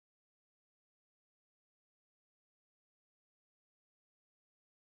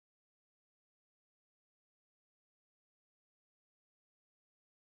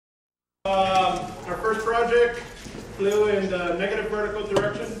Our first project flew in the negative vertical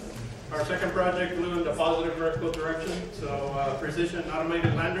direction. Our second project flew in the positive vertical direction. So Precision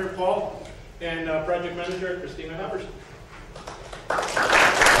Automated Lander, Paul, and Project Manager, Christina Halverson.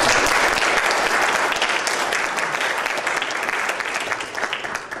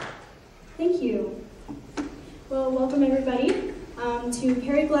 Thank you. Well, welcome everybody to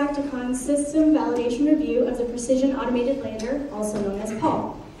Perry Galacticon's System Validation Review of the Precision Automated Lander, also known as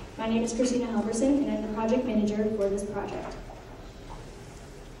PAL. My name is Christina Halverson, and I'm the project manager for this project.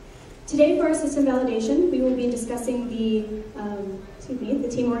 Today, for our system validation, we will be discussing the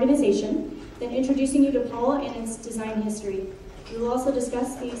team organization, then introducing you to PAL and its design history. We will also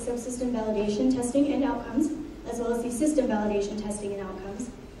discuss the subsystem validation testing and outcomes, as well as the system validation testing and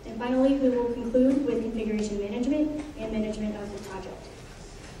outcomes. And finally, we will conclude with configuration management and management of the project.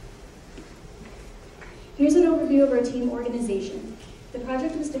 Here's an overview of our team organization. The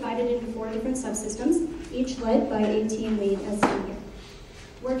project was divided into 4 different subsystems, each led by a team lead as seen here.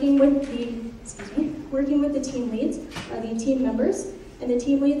 Working with the team leads are the team members, and the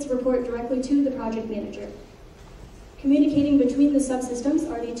team leads report directly to the project manager. Communicating between the subsystems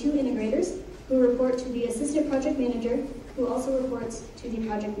are the 2 integrators, who report to the assistant project manager, who also reports to the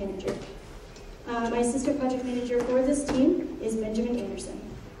project manager. My assistant project manager for this team is Benjamin Anderson.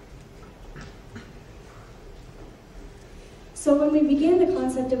 So when we began the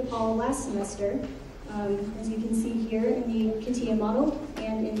concept of PAL last semester, as you can see here in the CATIA model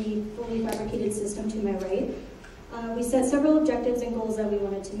and in the fully fabricated system to my right, we set several objectives and goals that we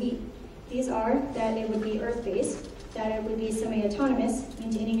wanted to meet. These are that it would be Earth-based, that it would be semi-autonomous,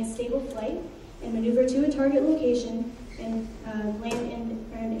 maintaining a stable flight, and maneuver to a target location and land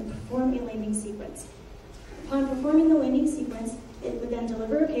and perform a landing sequence. Upon performing the landing sequence, it would then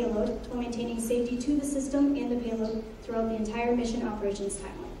deliver a payload while maintaining safety to the system and the payload throughout the entire mission operations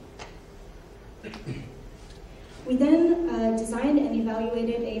timeline. We then designed and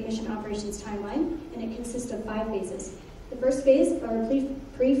evaluated a mission operations timeline, and it consists of 5 phases. The first phase are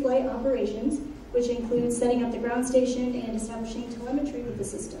pre-flight operations, which include setting up the ground station and establishing telemetry with the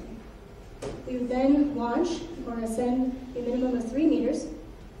system. We would then launch or ascend a minimum of 3 meters,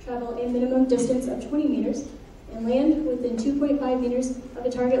 travel a minimum distance of 20 meters, and land within 2.5 meters of a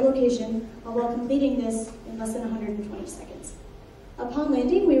target location, while completing this in less than 120 seconds. Upon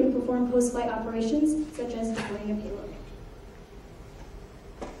landing, we would perform post-flight operations, such as deploying a payload.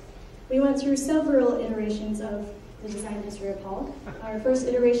 We went through several iterations of the design history of PAL. Our first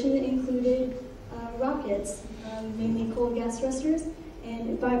iteration included rockets, mainly cold gas thrusters,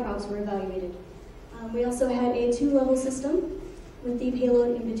 and biprops were evaluated. We also had a 2-level system with the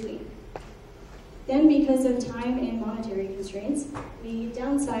payload in between. Then, because of time and monetary constraints, we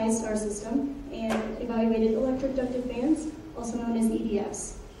downsized our system and evaluated electric ducted bands, also known as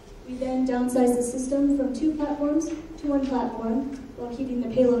EDFs. We then downsized the system from 2 platforms to 1 platform while keeping the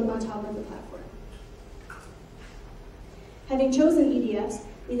payload on top of the platform. Having chosen EDFs,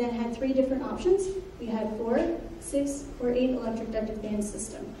 we then had 3 different options. We had 4, 6, or 8 electric ducted band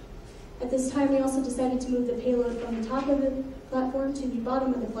system. At this time, we also decided to move the payload from the top of the platform to the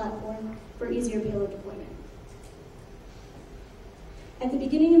bottom of the platform for easier payload deployment. At the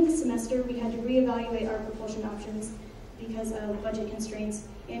beginning of the semester, we had to reevaluate our propulsion options because of budget constraints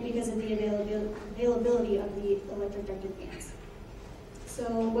and because of the availability of the electric ducted bands. So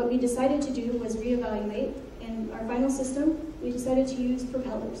what we decided to do was reevaluate. In our final system, we decided to use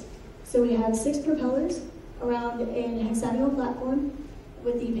propellers. So we have 6 propellers around an hexagonal platform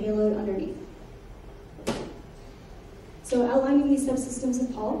with the payload underneath. So outlining these subsystems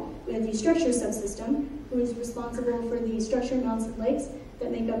of PAL, we have the structure subsystem, who is responsible for the structure mounted legs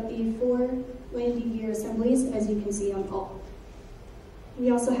that make up the 4 landing gear assemblies, as you can see on PAL.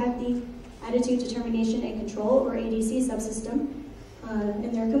 We also have the attitude determination and control, or ADC subsystem,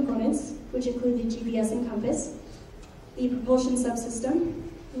 and their components, which include the GPS and compass, the propulsion subsystem,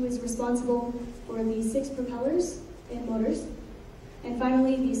 who is responsible for the 6 propellers and motors, and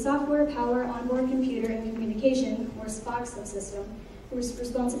finally the software, power, onboard computer, and communication, or SPOC subsystem, who is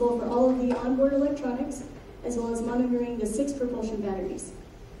responsible for all of the onboard electronics, as well as monitoring the 6 propulsion batteries.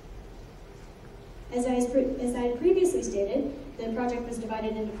 As I had previously stated, the project was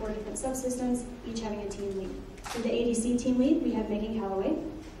divided into 4 different subsystems, each having a team lead. For the ADC team lead, we have Megan Calloway.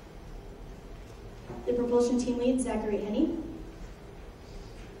 The propulsion team lead, Zachary Henney.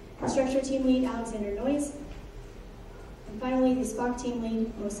 The structure team lead, Alexander Noyes. And finally, the SPOC team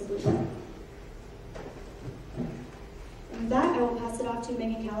lead, Melissa Blue. And with that, I will pass it off to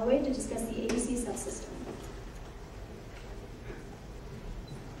Megan Calloway to discuss the ADC subsystem.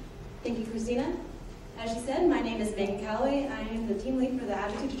 Thank you, Christina. As you said, my name is Megan Calloway. I am the team lead for the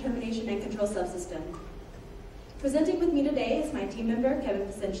Attitude Determination and Control Subsystem. Presenting with me today is my team member, Kevin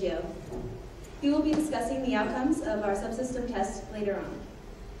Vicencio. He will be discussing the outcomes of our subsystem test later on.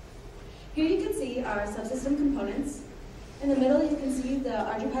 Here you can see our subsystem components. In the middle, you can see the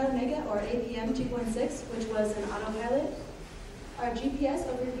ERAU-Pilot Mega, or APM 2.6, which was an autopilot. Our GPS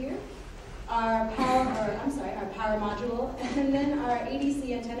over here, our power module, and then our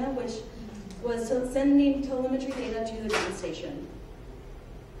ADC antenna, which was sending telemetry data to the ground station.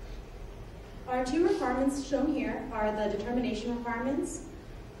 Our two requirements shown here are the determination requirements,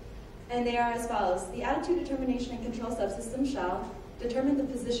 and they are as follows. The attitude determination and control subsystem shall determine the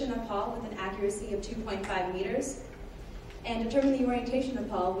position of Paul with an accuracy of 2.5 meters, and determine the orientation of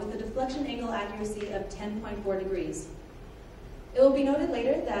Paul with a deflection angle accuracy of 10.4 degrees. It will be noted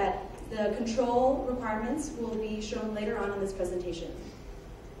later that the control requirements will be shown later on in this presentation.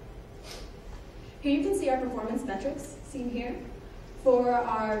 Here you can see our performance metrics seen here for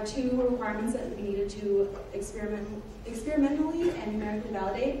our two requirements that we needed to experimentally and numerically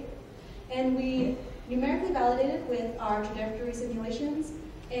validate. And we numerically validated with our trajectory simulations,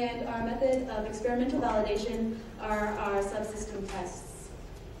 and our method of experimental validation are our subsystem tests.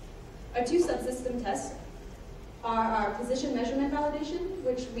 Our two subsystem tests are our position measurement validation,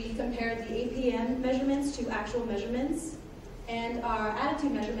 which we compared the APM measurements to actual measurements, and our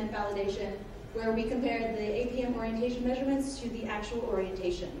attitude measurement validation, where we compared the APM orientation measurements to the actual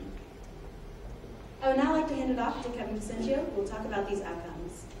orientation. I would now like to hand it off to Kevin Vicencio, who will talk about these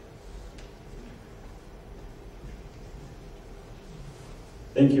outcomes.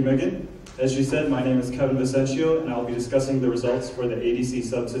 Thank you, Megan. As she said, my name is Kevin Vicencio, and I'll be discussing the results for the ADC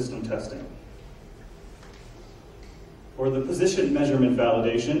subsystem testing. For the position measurement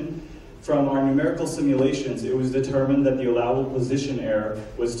validation, from our numerical simulations, it was determined that the allowable position error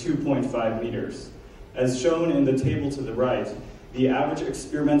was 2.5 meters. As shown in the table to the right, the average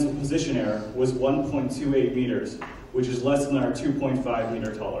experimental position error was 1.28 meters, which is less than our 2.5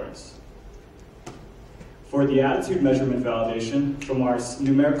 meter tolerance. For the attitude measurement validation, from our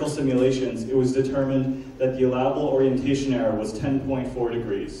numerical simulations, it was determined that the allowable orientation error was 10.4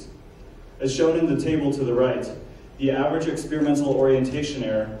 degrees. As shown in the table to the right, the average experimental orientation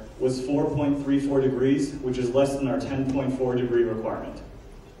error was 4.34 degrees, which is less than our 10.4 degree requirement.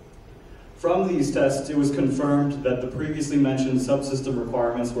 From these tests, it was confirmed that the previously mentioned subsystem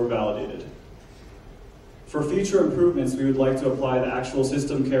requirements were validated. For future improvements, we would like to apply the actual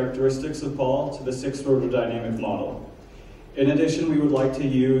system characteristics of Paul to the 6th rotodynamic model. In addition, we would like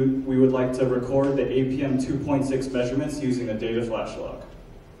to record the APM 2.6 measurements using a data flash log.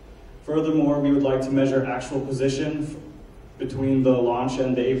 Furthermore, we would like to measure actual position between the launch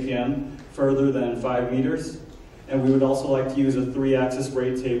and the APM further than 5 meters, and we would also like to use a 3-axis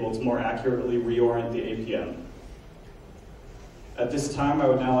rate table to more accurately reorient the APM. At this time, I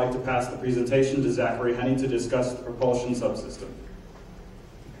would now like to pass the presentation to Zachary Henney to discuss the propulsion subsystem.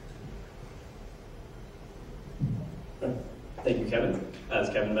 Thank you, Kevin. As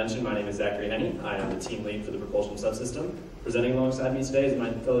Kevin mentioned, my name is Zachary Henney. I am the team lead for the propulsion subsystem. Presenting alongside me today is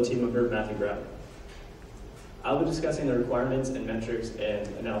my fellow team member, Matthew Grab. I'll be discussing the requirements and metrics and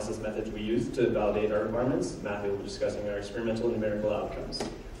analysis methods we use to validate our requirements. Matthew will be discussing our experimental and numerical outcomes.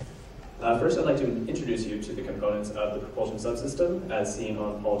 First, I'd like to introduce you to the components of the propulsion subsystem, as seen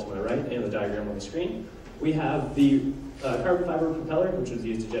on Paul to my right and the diagram on the screen. We have the carbon fiber propeller, which was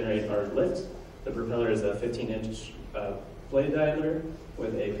used to generate our lift. The propeller is a 15-inch blade diameter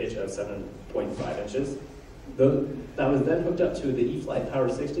with a pitch of 7.5 inches. That was then hooked up to the E-Flight Power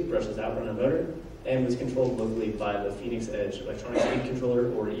 60 brushless outrunner motor and was controlled locally by the Phoenix Edge electronic speed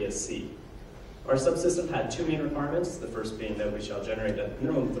controller, or ESC. Our subsystem had two main requirements, the first being that we shall generate a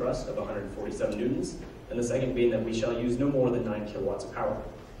minimum thrust of 147 newtons, and the second being that we shall use no more than 9 kilowatts of power.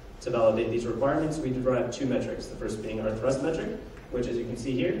 To validate these requirements, we derived two metrics, the first being our thrust metric, which, as you can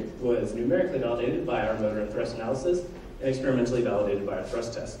see here, was numerically validated by our motor and thrust analysis and experimentally validated by our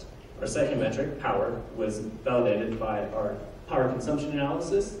thrust test. Our second metric, power, was validated by our power consumption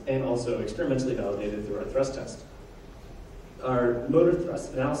analysis and also experimentally validated through our thrust test. Our motor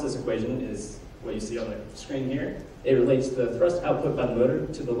thrust analysis equation is what you see on the screen here. It relates the thrust output by the motor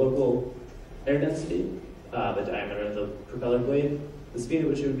to the local air density, the diameter of the propeller blade, the speed at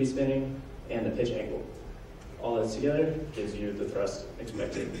which it would be spinning, and the pitch angle. All this together gives you the thrust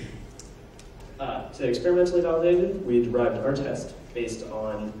expected. To experimentally validate it, we derived our test based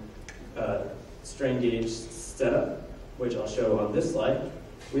on strain gauge setup, which I'll show on this slide.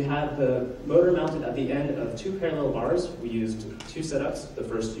 We had the motor mounted at the end of two parallel bars. We used two setups, the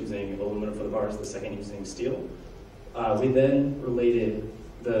first using aluminum for the bars, the second using steel. We then related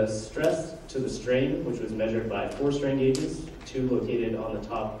The stress to the strain, which was measured by 4 strain gauges, 2 located on the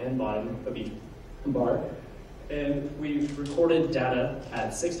top and bottom of each bar. And we recorded data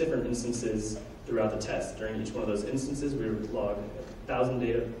at 6 different instances throughout the test. During each one of those instances, we logged 1,000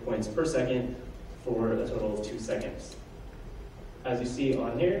 data points per second for a total of 2 seconds. As you see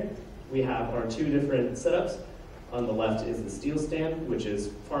on here, we have our 2 different setups. On the left is the steel stand, which is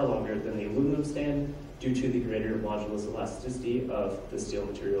far longer than the aluminum stand due to the greater modulus elasticity of the steel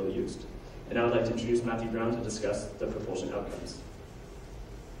material used. And I would like to introduce Matthew Brown to discuss the propulsion outcomes.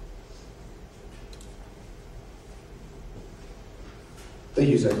 Thank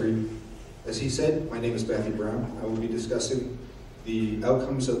you, Zachary. As he said, my name is Matthew Brown. I will be discussing the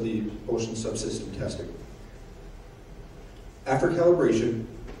outcomes of the propulsion subsystem testing. After calibration,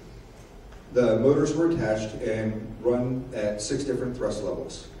 the motors were attached and run at 6 different thrust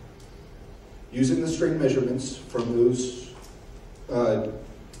levels. Using the strain measurements from those,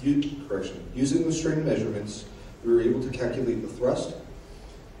 using the strain measurements, we were able to calculate the thrust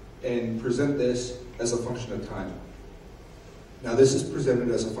and present this as a function of time. Now this is presented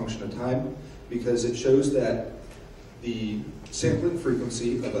as a function of time because it shows that the sampling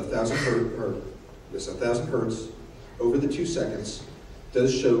frequency of 1,000 hertz over the 2 seconds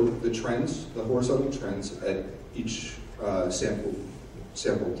does show the trends, the horizontal trends at each sample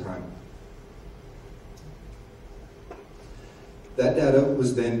time. That data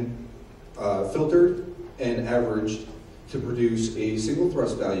was then filtered and averaged to produce a single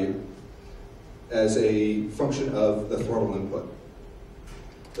thrust value as a function of the throttle input.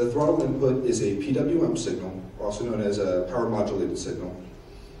 The throttle input is a PWM signal, also known as a power modulated signal,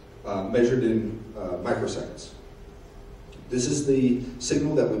 measured in microseconds. This is the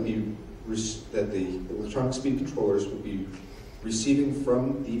signal that would be that the electronic speed controllers would be receiving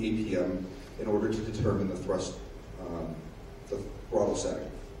from the APM in order to determine the thrust, the throttle setting.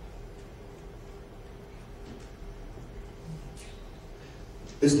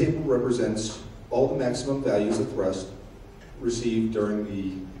 This table represents all the maximum values of thrust received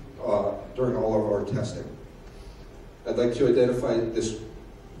during all of our testing. I'd like to identify this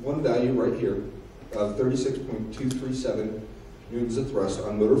one value right here of 36.237 newtons of thrust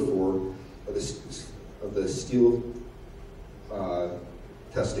on motor 4 of the steel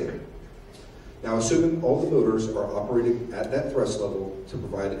test stand. Now, assuming all the motors are operating at that thrust level to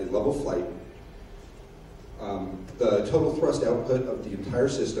provide a level flight, the total thrust output of the entire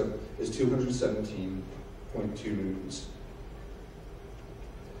system is 217.2 newtons.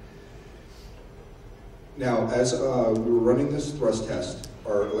 Now, as we were running this thrust test,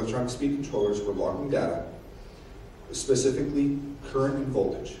 our electronic speed controllers were logging data, specifically current and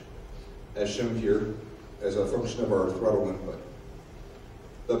voltage, as shown here as a function of our throttle input.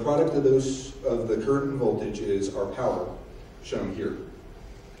 The product of the current and voltage is our power, shown here.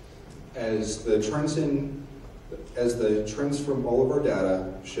 As the trends from all of our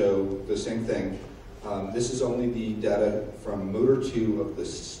data show the same thing, this is only the data from motor 2 of the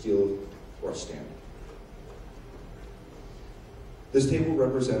steel thrust stand. This table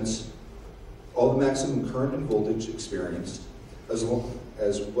represents all the maximum current and voltage experienced, as well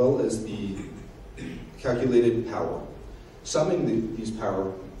as the calculated power. Summing these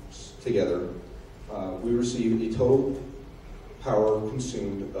powers together, we receive a total power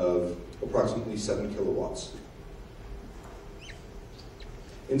consumed of approximately 7 kilowatts.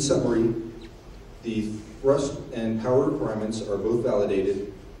 In summary, the thrust and power requirements are both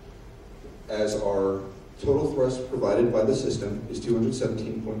validated, as our total thrust provided by the system is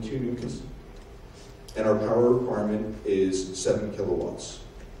 217.2 newtons, and our power requirement is 7 kilowatts.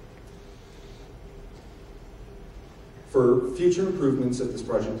 For future improvements, if this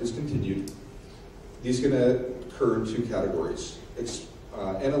project is continued, these can occur in 2 categories,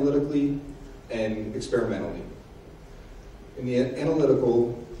 analytically and experimentally. In the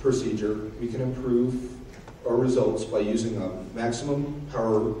analytical procedure, we can improve our results by using a maximum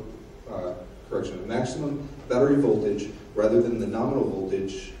maximum battery voltage rather than the nominal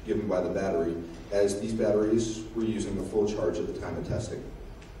voltage given by the battery, as these batteries were using a full charge at the time of testing.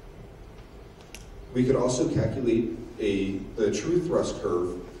 We could also calculate the true thrust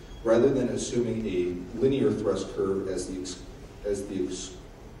curve rather than assuming a linear thrust curve as the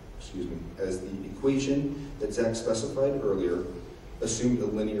equation that Zach specified earlier assumed a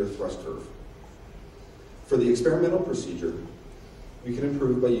linear thrust curve. For the experimental procedure, we can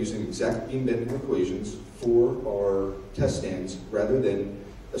improve by using exact beam bending equations for our test stands rather than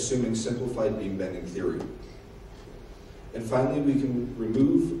assuming simplified beam bending theory. And finally, we can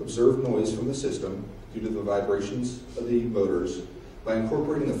remove observed noise from the system due to the vibrations of the motors by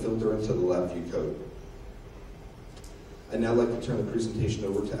incorporating a filter into the LabVIEW code. I'd now like to turn the presentation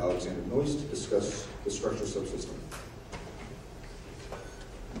over to Alexander Noyes to discuss the structure subsystem.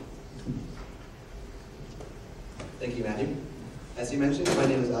 Thank you, Matthew. As you mentioned, my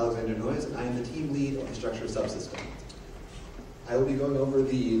name is Alexander Noyes, and I am the team lead of the structure subsystem. I will be going over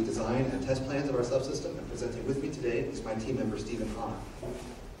the design and test plans of our subsystem, and presenting with me today is my team member, Stephen Hahn.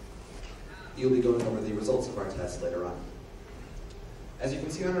 He will be going over the results of our tests later on. As you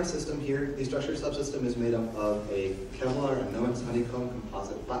can see on our system here, the structure subsystem is made up of a Kevlar and Nomex honeycomb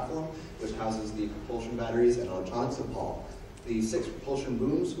composite platform, which houses the propulsion batteries and electronics of Paul, the 6 propulsion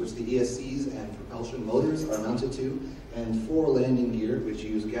booms, which the ESCs and propulsion motors are mounted to, and 4 landing gear, which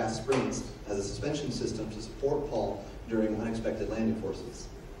use gas springs as a suspension system to support Paul during unexpected landing forces.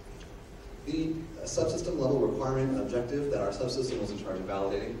 The subsystem level requirement and objective that our subsystem was in charge of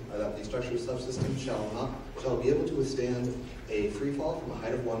validating are that the structure subsystem shall be able to withstand a free fall from a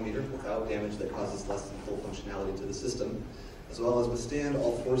height of 1 meter without damage that causes less than full functionality to the system, as well as withstand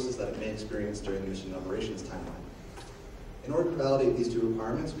all forces that it may experience during the mission operations timeline. In order to validate these 2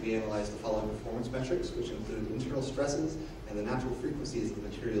 requirements, we analyzed the following performance metrics, which include internal stresses and the natural frequencies of the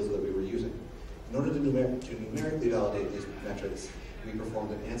materials that we were using. In order to numerically validate these metrics, we performed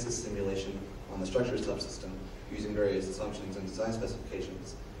an ANSYS simulation on the structure subsystem using various assumptions and design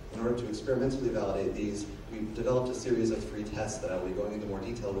specifications. In order to experimentally validate these, we developed a series of 3 tests that I will be going into more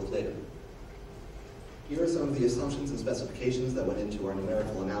detail with later. Here are some of the assumptions and specifications that went into our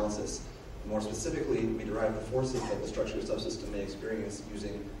numerical analysis. More specifically, we derived the forces that the structure subsystem may experience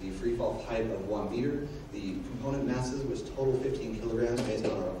using the free fall height of 1 meter, the component masses, which total 15 kilograms based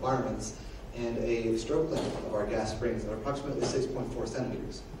on our requirements, and a stroke length of our gas springs of approximately 6.4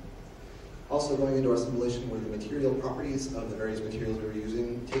 centimeters. Also going into our simulation were the material properties of the various materials we were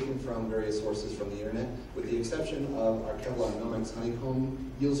using, taken from various sources from the internet, with the exception of our Kevlar Nomex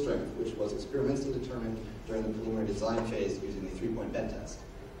honeycomb yield strength, which was experimentally determined during the preliminary design phase using the 3-point bend test.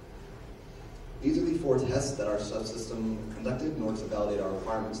 These are the 4 tests that our subsystem conducted in order to validate our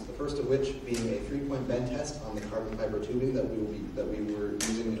requirements, the first of which being a 3-point bend test on the carbon fiber tubing that we were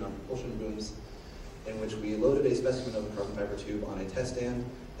using in our propulsion booms, in which we loaded a specimen of the carbon fiber tube on a test stand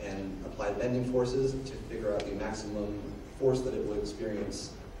and applied bending forces to figure out the maximum force that it would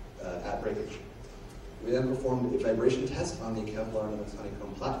experience at breakage. We then performed a vibration test on the Kevlar Nomex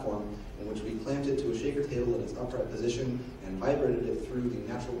honeycomb platform, in which we clamped it to a shaker table in its upright position and vibrated it through the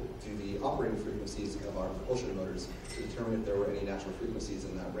operating frequencies of our propulsion motors to determine if there were any natural frequencies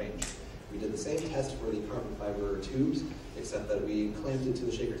in that range. We did the same test for the carbon fiber tubes, except that we clamped it to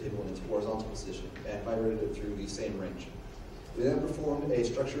the shaker table in its horizontal position and vibrated it through the same range. We then performed a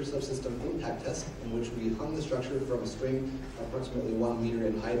structure subsystem impact test, in which we hung the structure from a string approximately 1 meter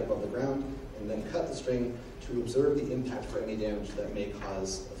in height above the ground, and then cut the string to observe the impact for any damage that may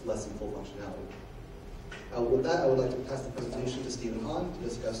cause less than full functionality. With that, I would like to pass the presentation to Stephen Hahn to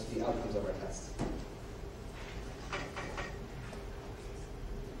discuss the outcomes of our tests.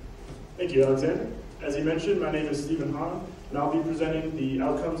 Thank you, Alexander. As you mentioned, my name is Stephen Hahn, and I'll be presenting the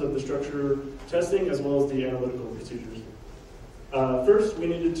outcomes of the structure testing as well as the analytical procedures. First, we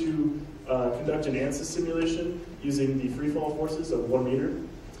needed to conduct an ANSYS simulation using the free fall forces of 1 meter.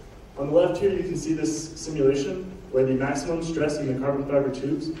 On the left here, you can see this simulation where the maximum stress in the carbon fiber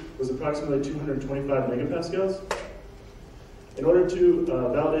tubes was approximately 225 megapascals. In order to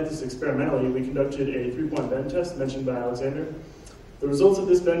validate this experimentally, we conducted a 3-point bend test mentioned by Alexander. The results of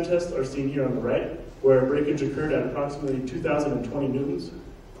this bend test are seen here on the right, where breakage occurred at approximately 2,020 newtons.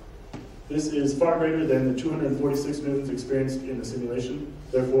 This is far greater than the 246 newtons experienced in the simulation,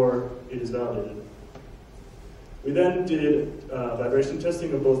 therefore it is validated. We then did vibration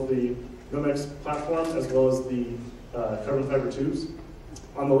testing of both the Nomex platform as well as the carbon fiber tubes.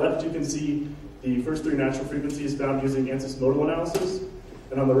 On the left, you can see the first 3 natural frequencies found using ANSYS modal analysis,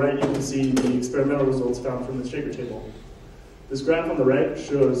 and on the right, you can see the experimental results found from the shaker table. This graph on the right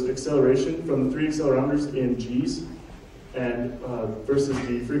shows acceleration from the 3 accelerometers in G's and versus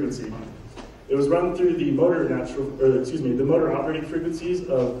the frequency. It was run through the motor operating frequencies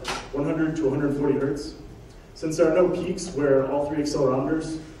of 100 to 140 hertz. Since there are no peaks where all 3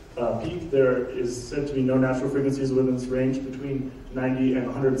 accelerometers peak, there is said to be no natural frequencies within this range between 90 and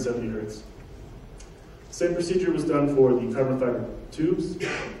 170 hertz. The same procedure was done for the carbon fiber tubes.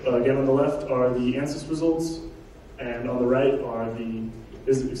 Again, on the left are the ANSYS results, and on the right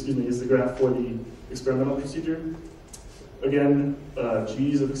is the graph for the experimental procedure. Again,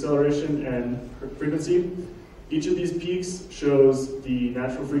 G's of acceleration and frequency. Each of these peaks shows the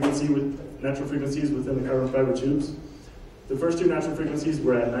natural frequencies within the carbon fiber tubes. The first 2 natural frequencies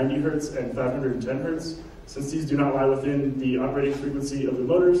were at 90 hertz and 510 hertz. Since these do not lie within the operating frequency of the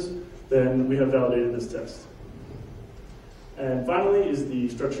motors, then we have validated this test. And finally is the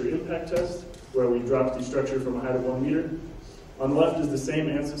structure impact test, where we dropped the structure from a height of 1 meter. On the left is the same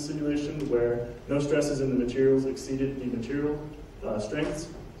ANSYS simulation where no stresses in the materials exceeded the material strengths.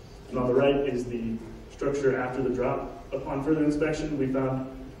 And on the right is the structure after the drop. Upon further inspection, we found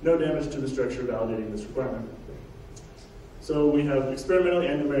no damage to the structure, validating this requirement. So we have experimentally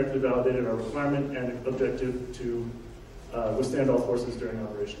and numerically validated our requirement and objective to withstand all forces during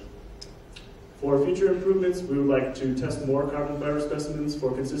operation. For future improvements, we would like to test more carbon fiber specimens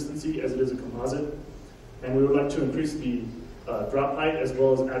for consistency, as it is a composite. And we would like to increase the drop height as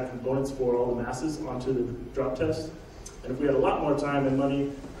well as add components for all the masses onto the drop test. And if we had a lot more time and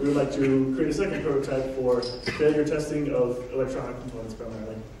money, we would like to create a second prototype for failure testing of electronic components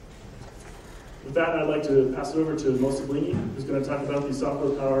primarily. With that, I'd like to pass it over to Mo Sablini, who's going to talk about the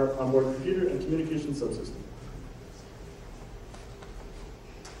software power onboard computer and communication subsystem.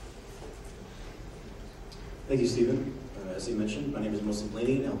 Thank you, Stephen. As you mentioned, my name is Mo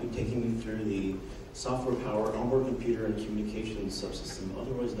Sablini, and I'll be taking you through the software powered onboard computer and communication subsystem,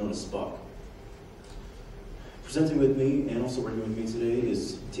 otherwise known as SPOC. Presenting with me and also working with me today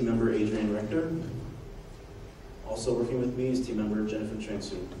is team member Adrian Rector. Also working with me is team member Jennifer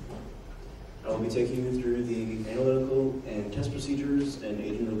Changsu. I will be taking you through the analytical and test procedures, and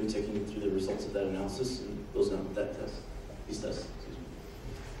Adrian will be taking you through the results of that analysis and these tests.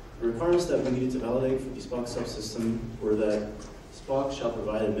 The requirements that we needed to validate for the SPOC subsystem were that SPOC shall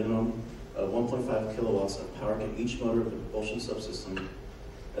provide a minimum of 1.5 kilowatts of power to each motor of the propulsion subsystem,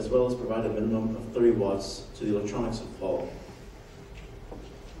 as well as provide a minimum of 30 watts to the electronics of Paul.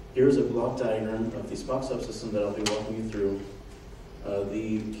 Here is a block diagram of the SPOC subsystem that I'll be walking you through.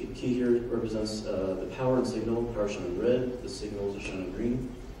 The key here represents the power and signal, power shown in red, the signals are shown in green.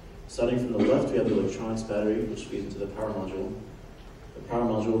 Starting from the left, we have the electronics battery, which feeds into the power module. The power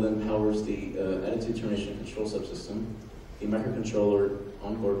module then powers the attitude termination control subsystem, the microcontroller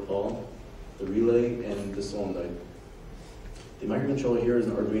onboard Paul, the relay, and the solenoid. The microcontroller here is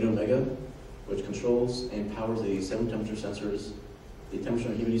an Arduino Mega, which controls and powers the 7 temperature sensors, the temperature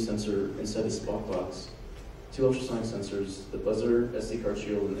and humidity sensor inside the SPOC box, 2 ultrasonic sensors, the buzzer, SD card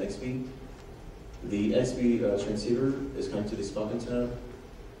shield, and XB. The XB transceiver is connected to the SPOC antenna.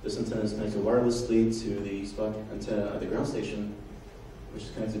 This antenna is connected wirelessly to the SPOC antenna at the ground station, which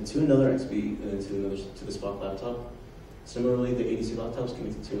is connected to another XB and to the SPOC laptop. Similarly, the ADC laptop is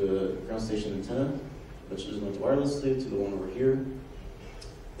connected to a ground station antenna, which is linked wirelessly to the one over here.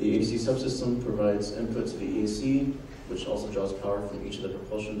 The ADC subsystem provides input to the ESC, which also draws power from each of the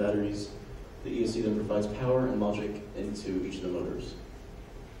propulsion batteries. The ESC then provides power and logic into each of the motors.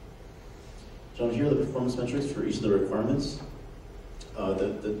 Shown here are the performance metrics for each of the requirements.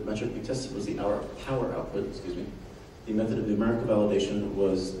 The metric we tested was the power output, The method of numerical validation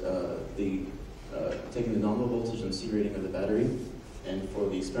was taking the nominal voltage and C rating of the battery, and for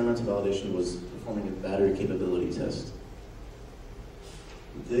the experimental validation was performing a battery capability test.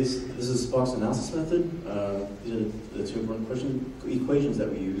 This is SPOC's analysis method. These are the 2 important equations that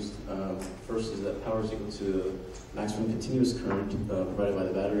we used. First is that power is equal to the maximum continuous current provided by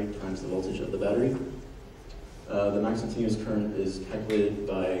the battery times the voltage of the battery. The maximum continuous current is calculated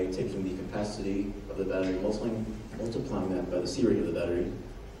by taking the capacity of the battery, multiplying that by the C rating of the battery.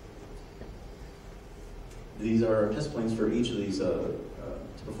 These are test planes for each of these,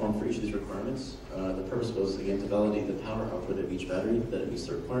 to perform for each of these requirements. The purpose was, again, to validate the power output of each battery, that it meets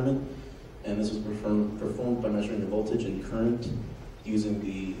the requirement. And this was performed by measuring the voltage and current using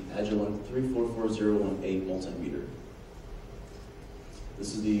the Agilent 344018 multimeter.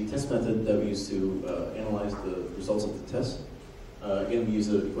 This is the test method that we use to analyze the results of the test. Again, we use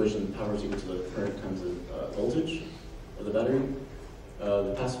the equation power is equal to the current times the voltage of the battery.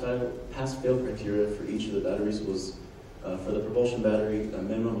 The pass-fail criteria for each of the batteries was, for the propulsion battery, a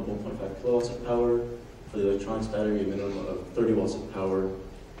minimum of 1.5 kilowatts of power. For the electronics battery, a minimum of 30 watts of power,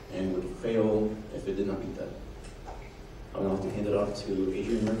 and would fail if it did not meet that. I would like to hand it off to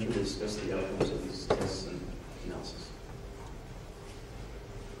Adrian Rector to discuss the outcomes of these tests and analysis.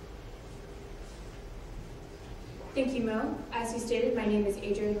 Thank you, Mo. As you stated, my name is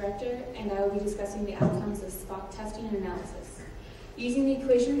Adrian Rector, and I will be discussing the outcomes of SPOC testing and analysis. Using the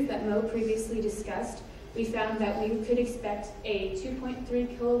equations that Mo previously discussed, we found that we could expect a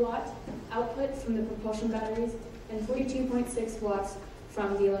 2.3 kilowatt output from the propulsion batteries and 42.6 watts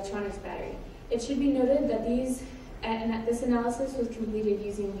from the electronics battery. It should be noted that this analysis was completed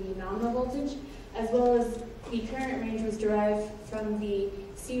using the nominal voltage, as well as the current range was derived from the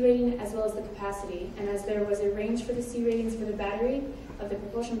C rating as well as the capacity. And as there was a range for the C ratings for the battery, of the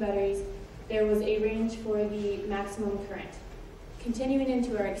propulsion batteries, there was a range for the maximum current. Continuing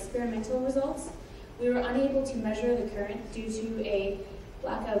into our experimental results, We were unable to measure the current due to a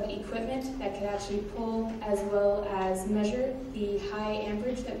lack of equipment that could actually pull as well as measure the high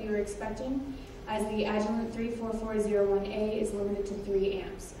amperage that we were expecting, as the Agilent 34401A is limited to 3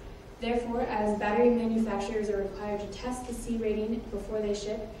 amps. Therefore, as battery manufacturers are required to test the C rating before they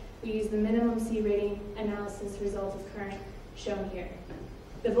ship, we use the minimum C rating analysis result of current shown here.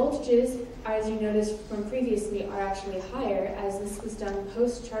 The voltages, as you noticed from previously, are actually higher as this was done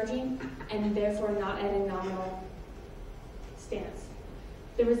post-charging and therefore not at a nominal stance.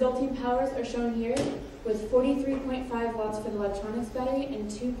 The resulting powers are shown here with 43.5 watts for the electronics battery and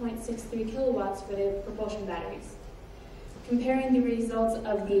 2.63 kilowatts for the propulsion batteries. Comparing the results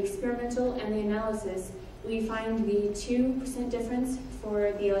of the experimental and the analysis, we find the 2% difference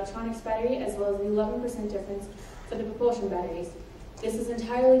for the electronics battery as well as the 11% difference for the propulsion batteries. This is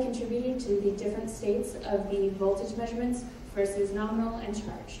entirely contributed to the different states of the voltage measurements versus nominal and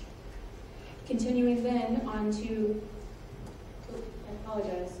charge. Continuing then on to,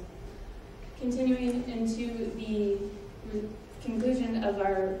 continuing into the conclusion of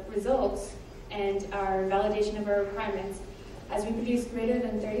our results and our validation of our requirements, as we produced greater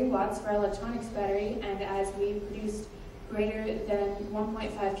than 30 watts for our electronics battery and as we produced greater than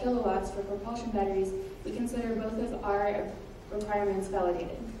 1.5 kilowatts for propulsion batteries, we consider both of our requirements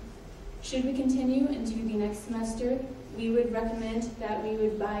validated. Should we continue into the next semester, we would recommend that we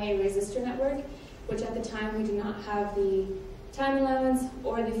would buy a resistor network, which at the time we do not have the time allowance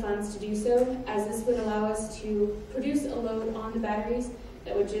or the funds to do so, as this would allow us to produce a load on the batteries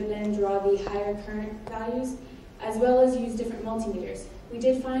that would then draw the higher current values, as well as use different multimeters. We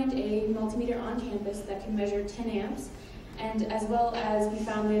did find a multimeter on campus that can measure 10 amps, and as well as we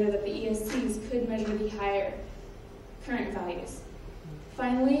found later that the ESCs could measure the higher current values.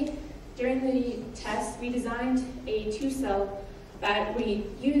 Finally, during the test, we designed a 2-cell battery.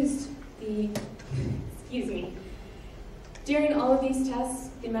 During all of these tests,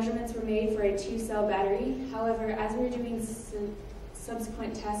 the measurements were made for a 2-cell battery. However, as we were doing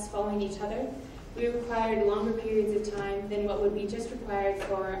subsequent tests following each other, we required longer periods of time than what would be just required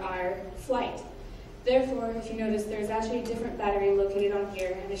for our flight. Therefore, if you notice, there's actually a different battery located on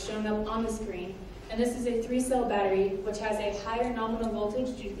here and is shown up on the screen. And this is a 3-cell battery, which has a higher nominal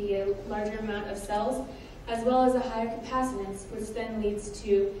voltage due to the larger amount of cells, as well as a higher capacitance, which then leads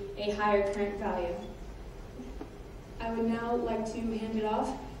to a higher current value. I would now like to hand it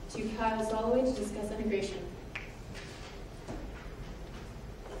off to Kyle Soloway to discuss integration.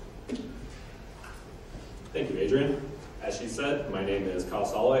 Thank you, Adrian. As she said, my name is Kyle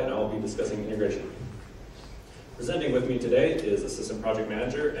Soloway, and I will be discussing integration. Presenting with me today is Assistant Project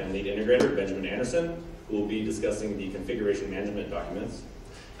Manager and Lead Integrator Benjamin Anderson, who will be discussing the configuration management documents,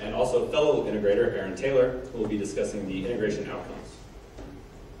 and also fellow integrator Aaron Taylor, who will be discussing the integration outcomes.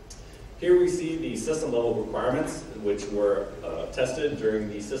 Here we see the system level requirements, which were tested during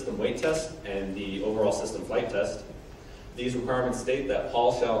the system weight test and the overall system flight test. These requirements state that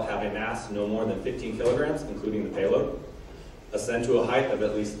Paul shall have a mass no more than 15 kilograms, including the payload, ascend to a height of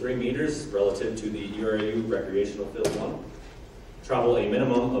at least 3 meters relative to the ERAU Recreational Field 1, travel a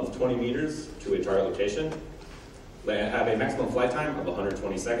minimum of 20 meters to a target location, have a maximum flight time of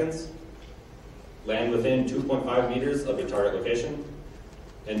 120 seconds, land within 2.5 meters of a target location,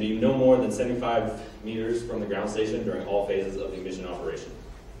 and be no more than 75 meters from the ground station during all phases of the mission operation.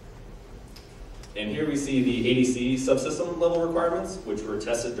 And here we see the ADC subsystem level requirements, which were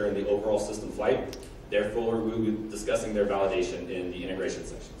tested during the overall system flight. Therefore, we will be discussing their validation in the integration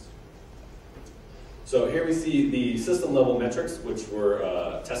sections. So here we see the system level metrics, which were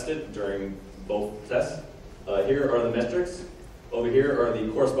tested during both tests. Here are the metrics. Over here are the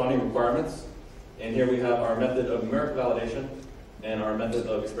corresponding requirements. And here we have our method of numeric validation and our method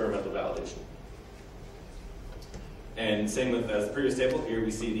of experimental validation. And same with as the previous table, here we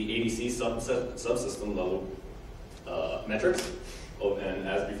see the ADC subsystem level metrics. Oh, and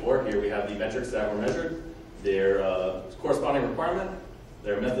as before, here we have the metrics that were measured, their corresponding requirement,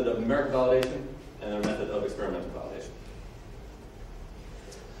 their method of numeric validation, and their method of experimental validation.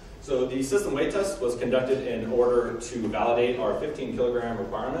 So the system weight test was conducted in order to validate our 15 kilogram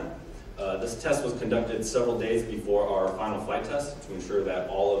requirement. This test was conducted several days before our final flight test to ensure that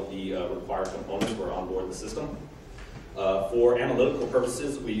all of the required components were on board the system. For analytical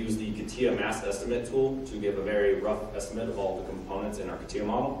purposes, we use the CATIA mass estimate tool to give a very rough estimate of all the components in our CATIA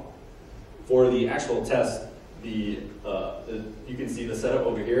model. For the actual test, you can see the setup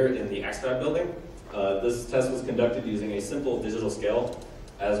over here in the XFAB building. This test was conducted using a simple digital scale,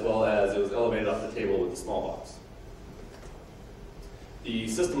 as well as it was elevated off the table with a small box. The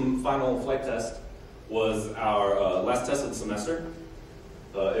system final flight test was our last test of the semester.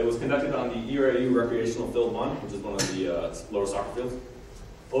 It was conducted on the ERAU Recreational Field 1, which is one of the lower soccer fields.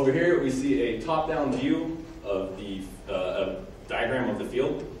 Over here, we see a top-down view of the diagram of the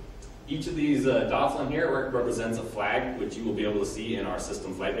field. Each of these dots on here represents a flag, which you will be able to see in our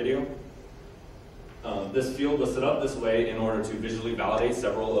system flight video. This field was set up this way in order to visually validate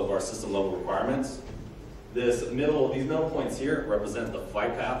several of our system level requirements. These middle points here represent the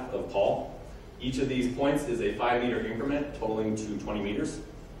flight path of Paul. Each of these points is a 5-meter increment totaling to 20 meters.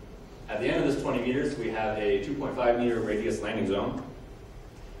 At the end of this 20 meters, we have a 2.5-meter radius landing zone.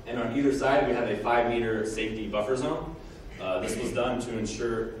 And on either side, we have a 5-meter safety buffer zone. This was done to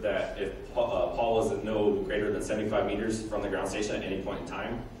ensure that if Paul was at no greater than 75 meters from the ground station at any point in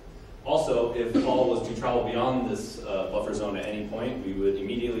time. Also, if Paul was to travel beyond this buffer zone at any point, we would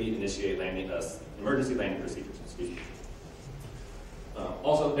immediately initiate emergency landing procedures. Excuse me.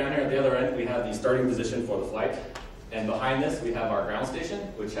 Also, down here at the other end, we have the starting position for the flight. And behind this, we have our ground station,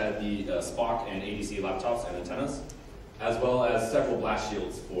 which had the Spock and ADC laptops and antennas, as well as several blast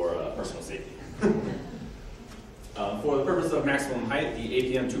shields for personal safety. For the purpose of maximum height, the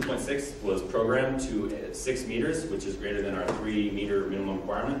APM 2.6 was programmed to 6 meters, which is greater than our 3-meter minimum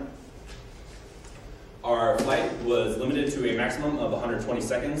requirement. Our flight was limited to a maximum of 120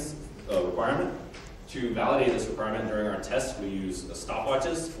 seconds requirement. To validate this requirement during our test, we used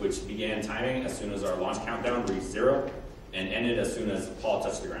stopwatches, which began timing as soon as our launch countdown reached 0 and ended as soon as Paul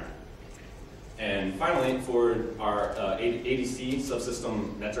touched the ground. And finally, for our ADC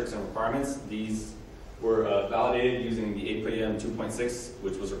subsystem metrics and requirements, these were validated using the APM 2.6,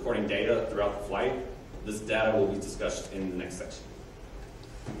 which was recording data throughout the flight. This data will be discussed in the next section.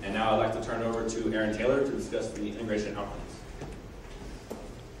 And now I'd like to turn it over to Aaron Taylor to discuss the integration outcomes.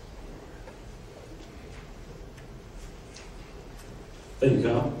 Thank you,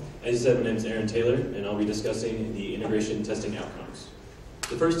 Kyle. As you said, my name is Aaron Taylor, and I'll be discussing the integration testing outcomes.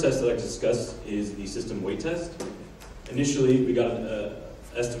 The first test I'd like to discuss is the system weight test. Initially, we got an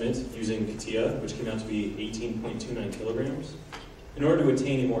estimate using CATIA, which came out to be 18.29 kilograms. In order to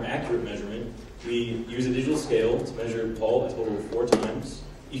attain a more accurate measurement, we use a digital scale to measure Paul a total of 4 times.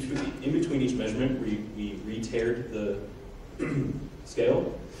 In between each measurement, we re-tiered the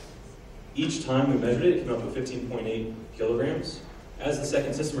scale. Each time we measured it, it came up to 15.8 kilograms. As the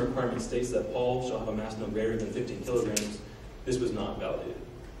second system requirement states that Paul shall have a mass no greater than 15 kilograms, this was not validated.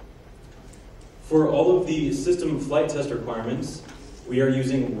 For all of the system flight test requirements, we are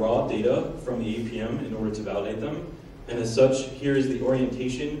using raw data from the APM in order to validate them. And as such, here is the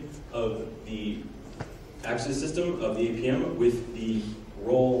orientation of the axis system of the APM with the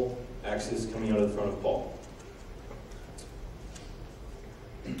roll axis coming out of the front of Paul.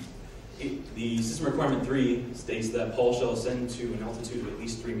 The system requirement 3 states that Paul shall ascend to an altitude of at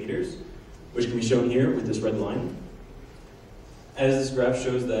least 3 meters, which can be shown here with this red line. As this graph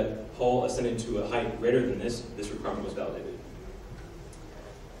shows that Paul ascended to a height greater than this requirement was validated.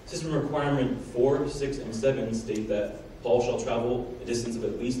 System requirement 4, 6, and 7 state that Paul shall travel a distance of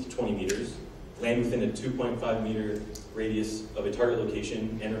at least 20 meters, land within a 2.5 meter radius of a target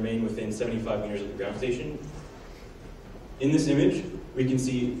location, and remain within 75 meters of the ground station. In this image, we can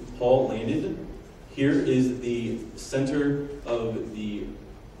see Paul landed. Here is the center of the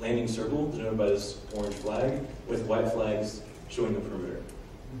landing circle, denoted by this orange flag, with white flags showing the perimeter.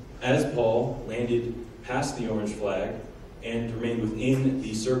 As Paul landed past the orange flag and remained within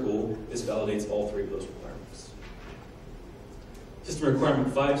the circle, this validates all 3 of those requirements. System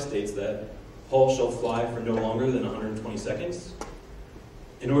requirement 5 states that Paul shall fly for no longer than 120 seconds.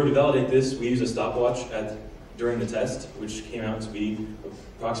 In order to validate this, we use a stopwatch during the test, which came out to be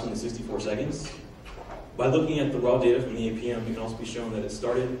approximately 64 seconds. By looking at the raw data from the APM, it can also be shown that it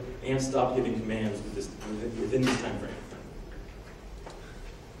started and stopped giving commands within this time frame.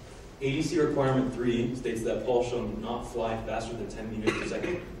 ADC requirement 3 states that Paul shall not fly faster than 10 meters per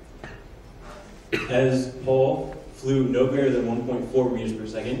second. As Paul flew no greater than 1.4 meters per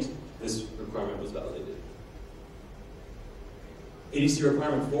second, this requirement was validated. ADC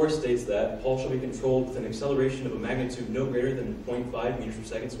requirement 4 states that Paul shall be controlled with an acceleration of a magnitude no greater than 0.5 meters per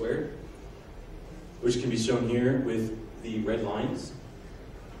second squared, which can be shown here with the red lines.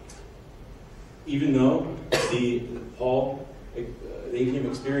 Even though the APM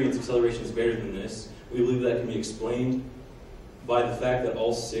experience acceleration is greater than this, we believe that can be explained by the fact that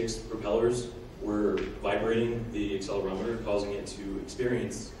all 6 propellers were vibrating the accelerometer, causing it to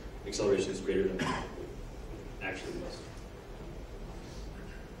experience accelerations greater than it actually was.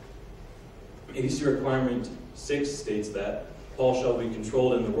 ADC requirement 6 states that Paul shall be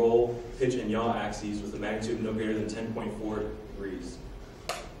controlled in the roll, pitch, and yaw axes with a magnitude no greater than 10.4 degrees,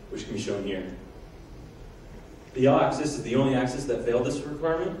 which can be shown here. The yaw axis is the only axis that failed this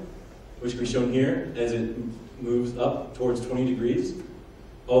requirement, which can be shown here as it moves up towards 20 degrees,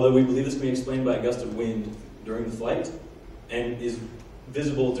 although we believe this can be explained by a gust of wind during the flight and is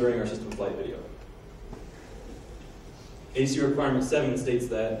visible during our system flight video. ADC requirement 7 states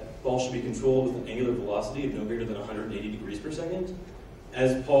that Paul should be controlled with an angular velocity of no greater than 180 degrees per second.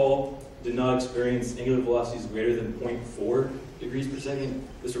 As Paul did not experience angular velocities greater than 0.4 degrees per second,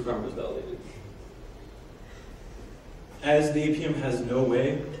 this requirement was validated. As the APM has no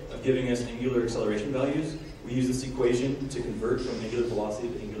way of giving us angular acceleration values, we use this equation to convert from angular velocity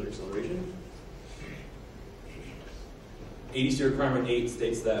to angular acceleration. ADC requirement 8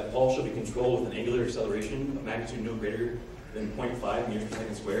 states that Paul shall be controlled with an angular acceleration of magnitude no greater than 0.5 meters per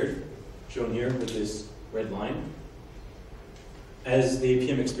second squared, shown here with this red line. As the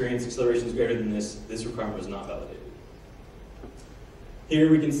APM experienced accelerations greater than this requirement was not validated. Here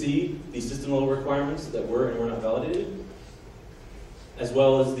we can see the system level requirements that were and were not validated, as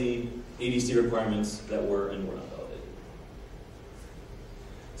well as the ADC requirements that were and were not validated.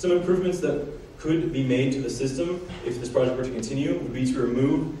 Some improvements that could be made to the system if this project were to continue would be to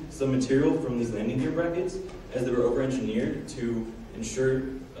remove some material from these landing gear brackets as they were over-engineered to ensure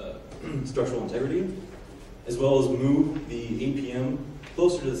structural integrity, as well as move the APM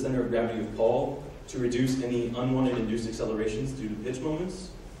closer to the center of gravity of Paul to reduce any unwanted induced accelerations due to pitch moments,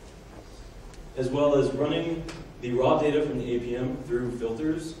 as well as running the raw data from the APM through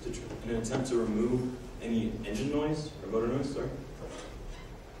filters in an attempt to remove any engine noise, or motor noise, sorry,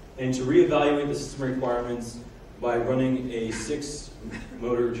 and to reevaluate the system requirements by running a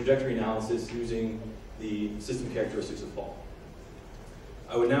 6-motor trajectory analysis using the system characteristics of Paul.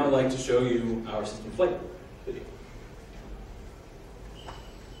 I would now like to show you our system flight video.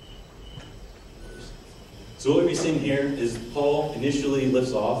 So what we've seen here is Paul initially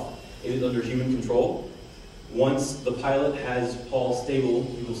lifts off. It is under human control. Once the pilot has Paul stable,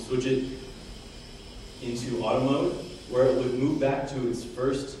 he will switch it into auto mode, where it would move back to its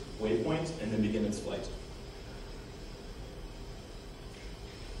first waypoint and then begin its flight.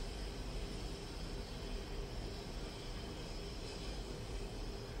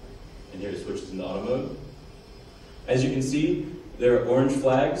 And here it switches into auto mode. As you can see, there are orange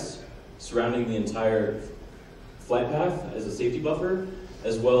flags surrounding the entire flight path as a safety buffer,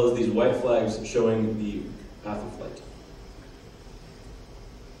 as well as these white flags showing the path of flight.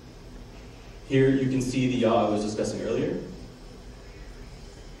 Here you can see the yaw I was discussing earlier.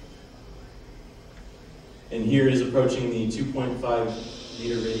 And here it is approaching the 2.5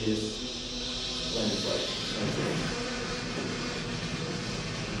 meter radius landing flight.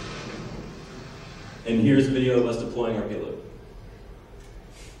 And here's a video of us deploying our payload.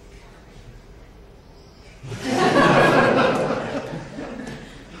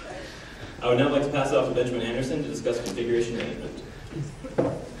 I would now like to pass it off to Benjamin Anderson to discuss configuration management.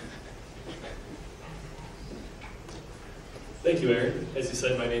 Thank you, Aaron. As you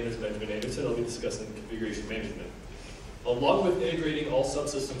said, my name is Benjamin Anderson. I'll be discussing configuration management. Along with integrating all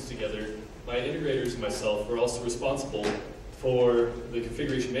subsystems together, my integrators and myself were also responsible for the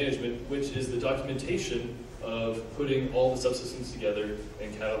configuration management, which is the documentation of putting all the subsystems together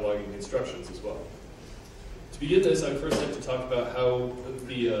and cataloging instructions as well. To begin this, I'd first like to talk about how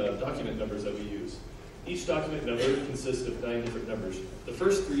the document numbers that we use. Each document number consists of 9 different numbers, the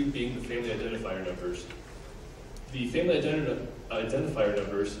first 3 being the family identifier numbers. The family identifier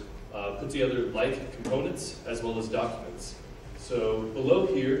numbers put together like components as well as documents. So below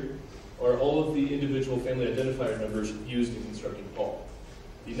here are all of the individual family identifier numbers used in constructing Paul.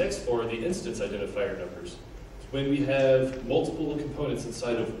 The next 4 are the instance identifier numbers. When we have multiple components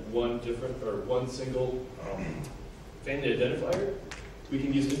inside of one single family identifier, we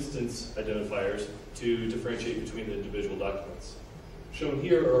can use instance identifiers to differentiate between the individual documents. Shown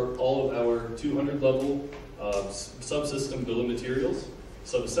here are all of our 200 level subsystem bill of materials,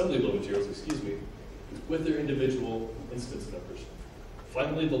 subassembly bill of materials, excuse me, with their individual instance numbers.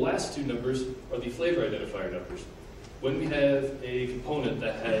 Finally, the last 2 numbers are the flavor identifier numbers. When we have a component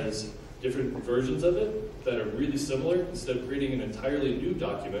that has different versions of it that are really similar, instead of creating an entirely new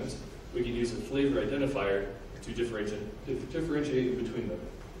document, we can use a flavor identifier to differentiate in between them.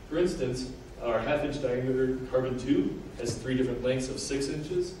 For instance, our half-inch diameter carbon tube has 3 different lengths of 6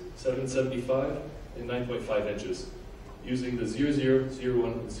 inches, 775, and 9.5 inches, using the 00,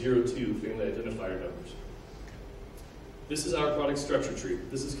 01, and 02 family identifier numbers. This is our product structure tree.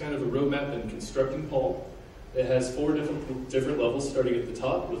 This is kind of a roadmap in constructing Paul. It has 4 different levels, starting at the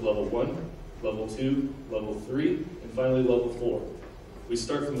top with level 1, level 2, level 3, and finally level 4. We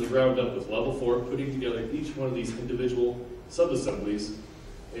start from the ground up with level 4, putting together each one of these individual subassemblies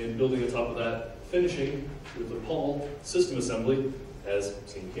and building on top of that finishing with the Paul system assembly, as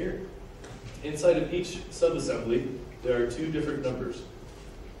seen here. Inside of each subassembly, there are two different numbers.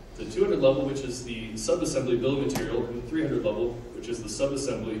 The 200 level, which is the subassembly bill of material, and the 300 level, which is the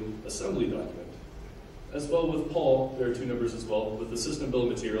subassembly assembly document. As well with Paul, there are two numbers as well, with the system bill of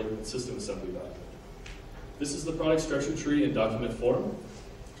material and system assembly document. This is the product structure tree in document form.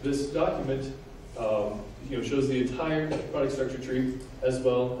 This document shows the entire product structure tree as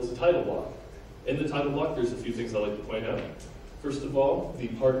well as a title block. In the title block, there's a few things I'd like to point out. First of all, the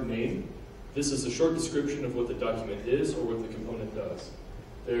part name. This is a short description of what the document is or what the component does.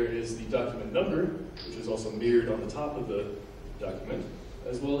 There is the document number, which is also mirrored on the top of the document,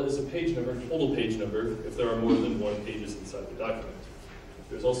 as well as a page number, total page number, if there are more than one pages inside the document.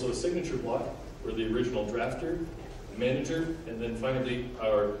 There's also a signature block where the original drafter, the manager, and then finally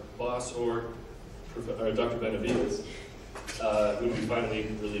our boss or Dr. Benavides when we finally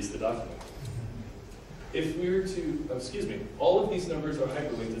release the document. If we were to, all of these numbers are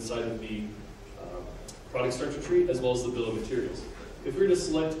hyperlinked inside of the product structure tree as well as the bill of materials. If we were to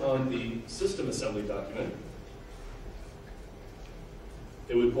select on the system assembly document,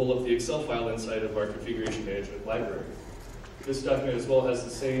 it would pull up the Excel file inside of our configuration management library. This document as well has the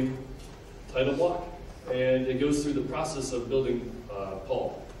same title block, and it goes through the process of building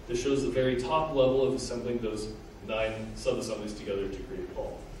Paul. This shows the very top level of assembling those 9 sub-assemblies together to create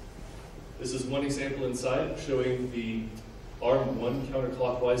Paul. This is one example inside showing the arm 1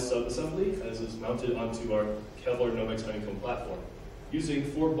 counterclockwise sub-assembly as is mounted onto our Kevlar Nomex honeycomb platform, using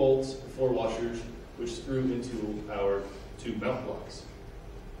 4 bolts and 4 washers which screw into our 2 mount blocks.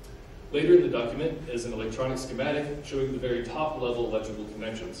 Later in the document is an electronic schematic showing the very top level electrical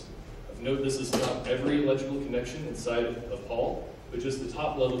connections. Of note, this is not every electrical connection inside of Paul, but just the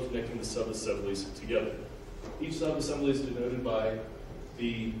top level connecting the sub-assemblies together. Each sub-assembly is denoted by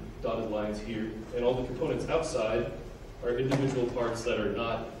the dotted lines here, and all the components outside are individual parts that are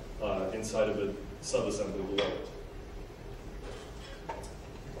not inside of a sub-assembly below it.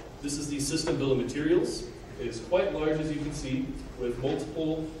 This is the system bill of materials. It is quite large, as you can see, with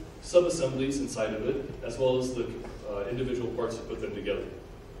multiple sub-assemblies inside of it, as well as the individual parts to put them together.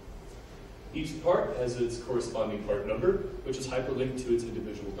 Each part has its corresponding part number, which is hyperlinked to its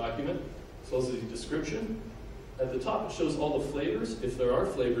individual document, as well as the description. At the top, it shows all the flavors, if there are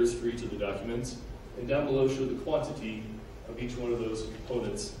flavors for each of the documents, and down below show the quantity of each one of those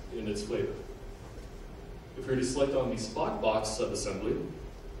components in its flavor. If we were to select on the Spock box subassembly,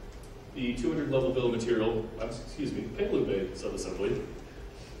 the 200 level bill of material, payload bay subassembly,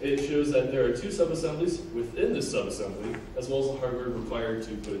 it shows that there are 2 subassemblies within this subassembly, as well as the hardware required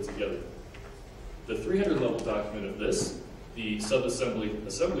to put it together. The 300 level document of this, the subassembly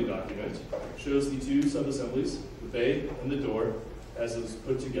assembly document, shows the 2 subassemblies, the bay and the door, as it was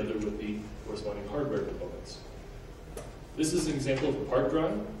put together with the corresponding hardware components. This is an example of a part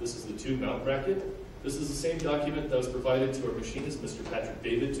drawing. This is the tube mount bracket. This is the same document that was provided to our machinist, Mr. Patrick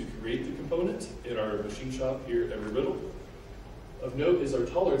David, to create the component in our machine shop here at Every-Riddle. Of note is our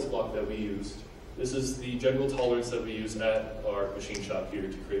tolerance block that we used. This is the general tolerance that we use at our machine shop here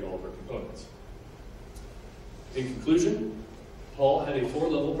to create all of our components. In conclusion, Paul had a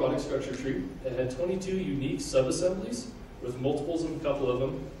 4-level product structure tree. It had 22 unique subassemblies with multiples of a couple of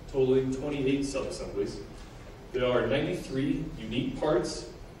them, totaling 28 subassemblies. There are 93 unique parts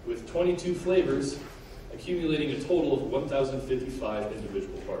with 22 flavors, accumulating a total of 1,055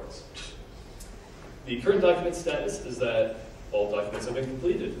 individual parts. The current document status is that all documents have been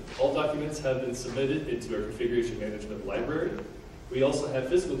completed. All documents have been submitted into our configuration management library. We also have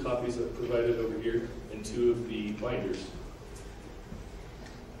physical copies that are provided over here in 2 of the binders.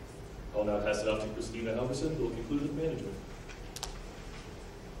 I'll now pass it off to Christina Halverson, who will conclude with management.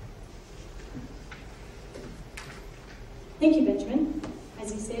 Thank you, Benjamin.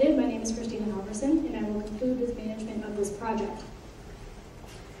 As you stated, my name is Christina Halverson, and I will conclude with management of this project.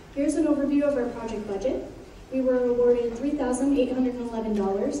 Here's an overview of our project budget. We were awarded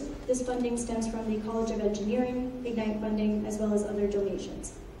 $3,811. This funding stems from the College of Engineering, Ignite funding, as well as other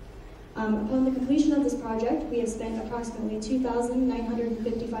donations. Upon the completion of this project, we have spent approximately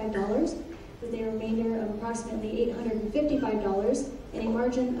 $2,955, with a remainder of approximately $855 and a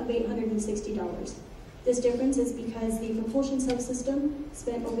margin of $860. This difference is because the propulsion subsystem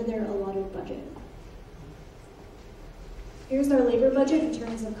spent over their allotted budget. Here's our labor budget in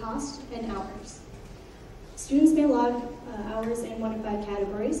terms of cost and hours. Students may log hours in 1 of 5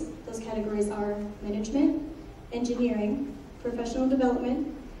 categories. Those categories are management, engineering, professional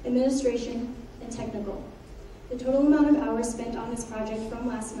development, administration, and technical. The total amount of hours spent on this project from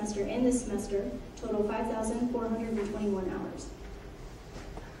last semester and this semester total 5,421 hours.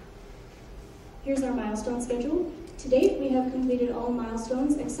 Here's our milestone schedule. To date, we have completed all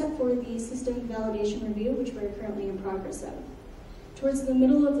milestones except for the system validation review, which we're currently in progress of. Towards the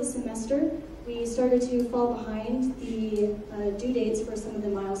middle of the semester, we started to fall behind the due dates for some of the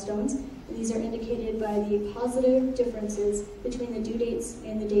milestones, and these are indicated by the positive differences between the due dates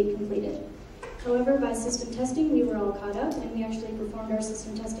and the date completed. However, by system testing, we were all caught up, and we actually performed our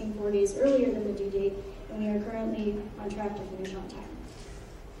system testing 4 days earlier than the due date, and we are currently on track to finish on time.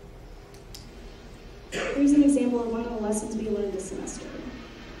 Here's an example of one of the lessons we learned this semester.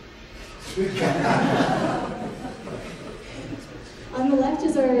 On the left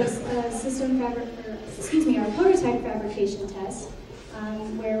is our our prototype fabrication test,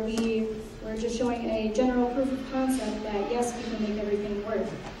 where we were just showing a general proof of concept that yes, we can make everything work.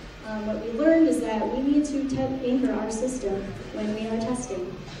 What we learned is that we need to anchor our system when we are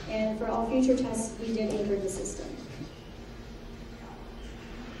testing, and for all future tests, we did anchor the system.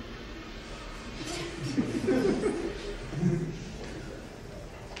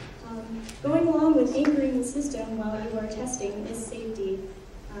 Going along with anchoring the system while you are testing is safety.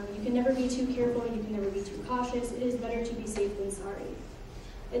 You can never be too careful, you can never be too cautious. It is better to be safe than sorry.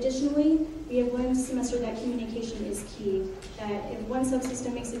 Additionally, we have learned this semester that communication is key, that if one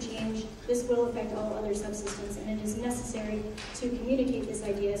subsystem makes a change, this will affect all other subsystems, and it is necessary to communicate this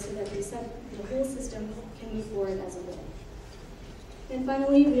idea so that the whole system can move forward as a whole. And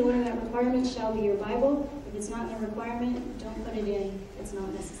finally, we learned that requirements shall be your Bible. If it's not in a requirement, don't put it in. It's not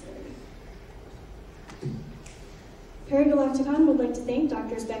necessary. Paragalacticon would like to thank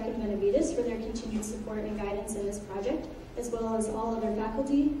Drs. Beck and Benavides for their continued support and guidance in this project, as well as all other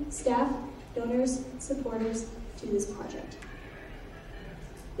faculty, staff, donors, supporters to this project.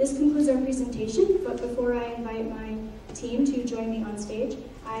 This concludes our presentation, but before I invite my team to join me on stage,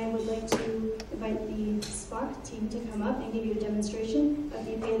 I would like to invite the Spock team to come up and give you a demonstration of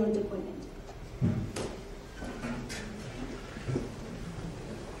the payload deployment.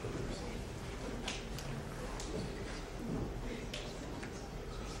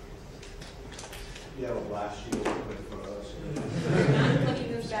 You have a blast shield open for us.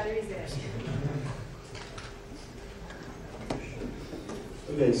 Plugging those batteries in.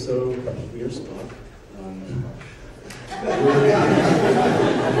 Okay, so we are Spock.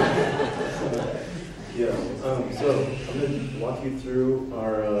 So I'm going to walk you through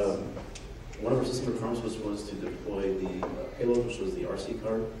our one of our system requirements was to deploy the payload, which was the RC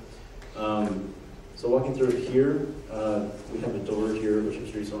card. So walking through it here, we have a door here, which I'm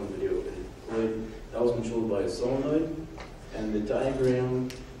sure you saw in the video. That was controlled by a solenoid, and the diagram,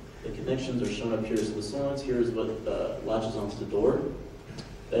 the connections are shown up here. So the solenoid here is what latches onto the door.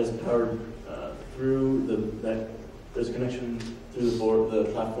 That is powered through there's a connection through the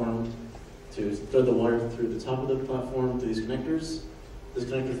platform to thread the wire through the top of the platform to these connectors. This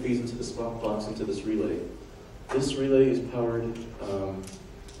connector feeds into the Spock box into this relay. This relay is powered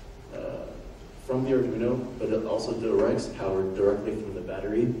from the Arduino, but it also directs power directly from the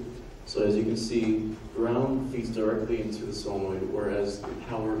battery. So as you can see, ground feeds directly into the solenoid, whereas the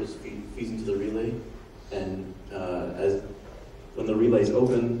power feeds into the relay. And when the relay is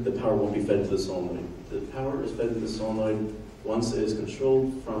open, the power won't be fed to the solenoid. The power is fed to the solenoid once it is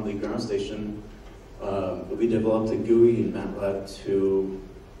controlled from the ground station. We developed a GUI in MATLAB to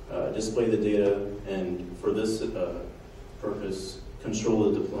display the data, and for this purpose,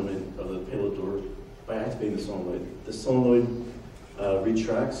 control the deployment of the payload door by activating the solenoid. The solenoid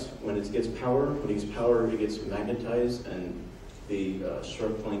retracts when it gets power. When it gets power, it gets magnetized, and the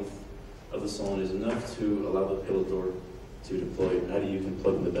stroke length of the solenoid is enough to allow the payload door to deploy. Now you can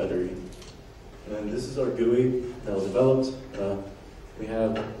plug in the battery. And then this is our GUI that was developed. We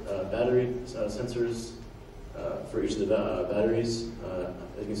have battery sensors for each of the batteries.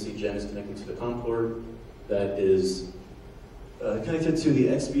 As you can see, Jen is connecting to the COM port that is connected to the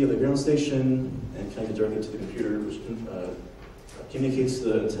XB of the ground station and connected directly to the computer, which communicates to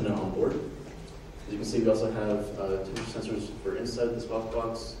the antenna on board. As you can see, we also have temperature sensors for inside the Spock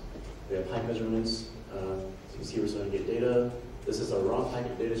box. We have height measurements. As you can see, we're starting to get data. This is our raw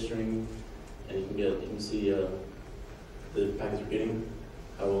packet data string, and you can see the packets we're getting.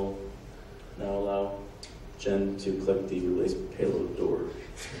 I will now allow Jen to click the relay's payload door.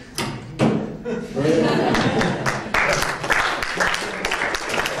 Thank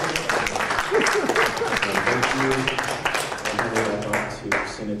you. To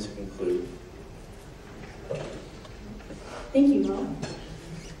Sina to conclude. Thank you, Mom.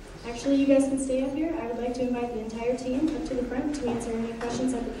 Actually, you guys can stay up here. I would like to invite the entire team up to the front to answer any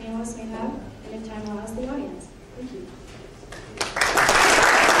questions that the panelists may have, and if time allows, the audience. Thank you.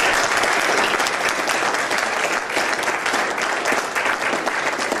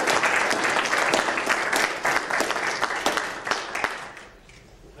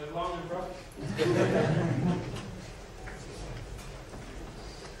 As long and rough.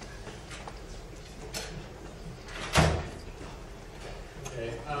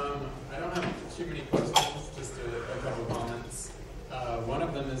 Okay, I don't have too many questions, just a couple comments. One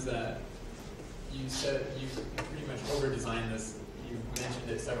of them is that you said you pretty much over-designed this. You mentioned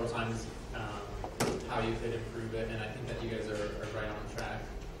it several times, how you could improve it, and I think that you guys are right on track.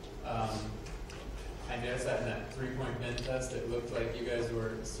 I noticed that in that 3-point bend test, it looked like you guys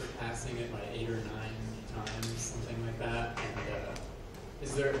were surpassing it by 8 or 9 times, something like that. And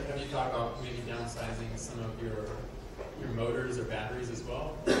have you thought about maybe downsizing some of your motors or batteries as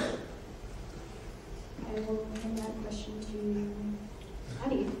well? I will hand that question to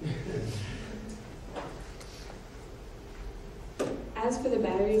Patty. As for the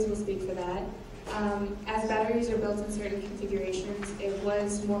batteries, we'll speak for that. As batteries are built in certain configurations, it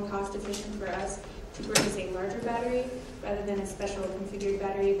was more cost efficient for us to purchase a larger battery rather than a special configured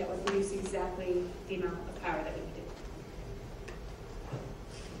battery that would produce exactly the amount of power that we needed.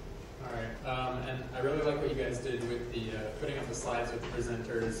 All right, and I really like what you guys did with the putting up the slides with the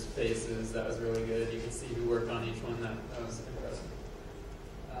presenters' faces. That was really good. You can see who worked on each one. That was impressive.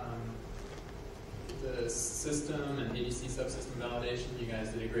 The system and ADC subsystem validation, you guys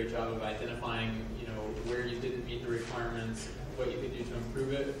did a great job of identifying, where you didn't meet the requirements, what you could do to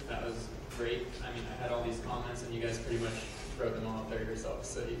improve it. That was great. I mean, I had all these comments, and you guys pretty much wrote them all up there yourself.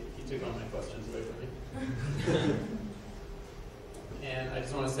 So you took all my questions away from me. And I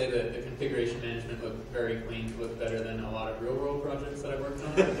just want to say that the configuration management looked very clean, looked better than a lot of real-world projects that I worked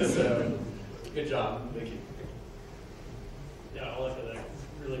on. So, good job. Thank you. Yeah, I'll echo that.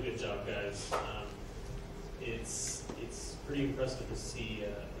 Really good job, guys. It's pretty impressive to see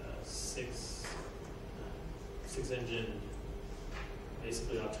a six engine,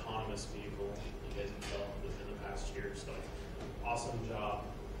 basically autonomous vehicle you guys have developed within the past year. So, awesome job.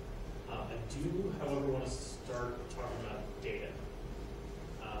 I do, however, want to start talking about data.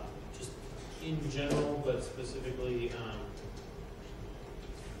 Just in general, but specifically,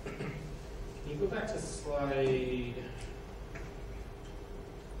 can you go back to slide, I believe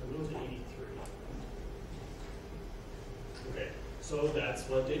it was 83. Okay, so that's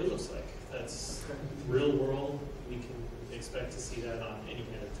what data looks like. That's real world. We can expect to see that on any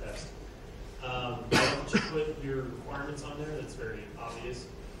kind of test. Why don't you put your requirements on there? That's very obvious.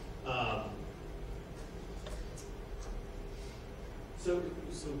 So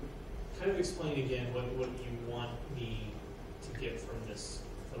kind of explain again what you want me to get from this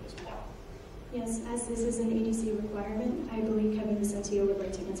plot. Yes, as this is an ADC requirement, I believe Kevin Vicentio would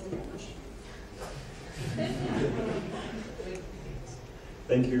like to answer that question.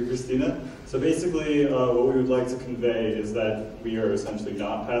 Thank you, Christina. So basically, what we would like to convey is that we are essentially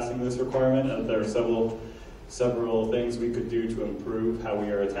not passing this requirement, and there are several things we could do to improve how we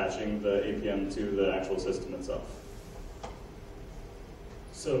are attaching the APM to the actual system itself.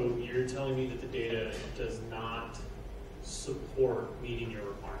 So you're telling me that the data does not support meeting your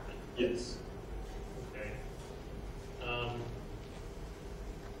requirement? Yes. Okay.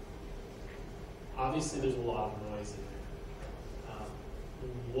 Obviously, there's a lot of noise in there.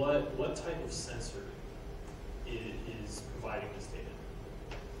 What type of sensor is providing this data?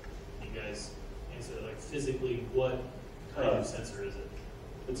 You guys answer, like, physically, what type of sensor is it?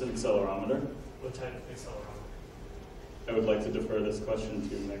 It's an accelerometer. What type of accelerometer? I would like to defer this question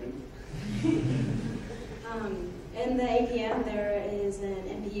to Megan. In the APM, there is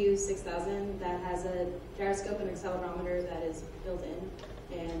an MPU 6000 that has a gyroscope and accelerometer that is built in,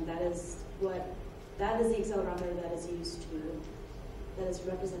 and that is the accelerometer that is used that is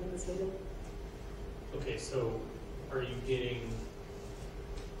representing this data. Okay, so are you getting,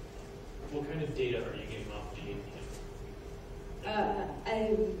 what kind of data are you getting off the APM?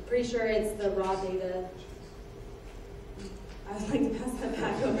 I'm pretty sure it's the raw data. I would like to pass that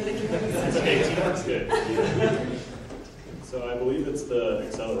back over to Kevin. That's okay, teamwork's good. So I believe it's the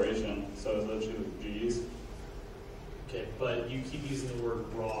acceleration, so it's actually the G's. Okay, but you keep using the word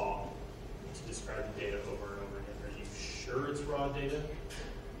raw to describe the data over and over again. Are you sure it's raw data?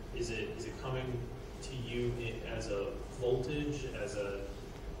 Is it coming to you as a voltage, as a,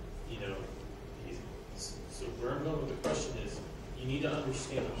 so where I'm going with the question is, you need to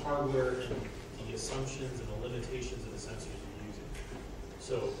understand the hardware and the assumptions and the limitations of the sensors you're using.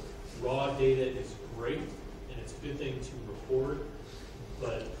 So raw data is great, and it's a good thing to report,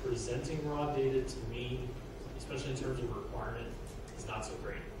 but presenting raw data to me, especially in terms of requirement, is not so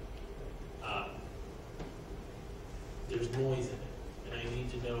great. There's noise in it, and I need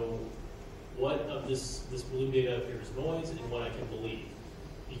to know what of this blue data up here is noise and what I can believe.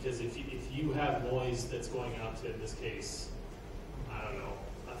 Because if you have noise that's going out to, in this case, I don't know,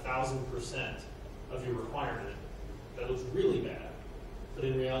 1,000% of your requirement, that looks really bad. But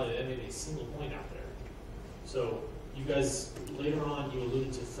in reality, that may be a single point out there. So you guys, later on, you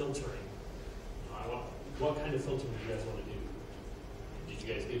alluded to filtering. What kind of filtering do you guys want to do? Did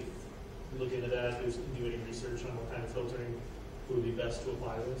you guys look into that? Do any research on what kind of filtering would be best to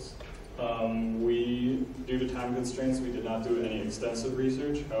apply to this? Due to time constraints, we did not do any extensive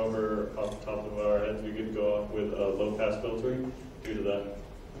research. However, off the top of our heads, we could go with low pass filtering due to the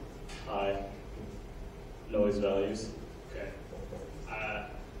high noise values. Okay.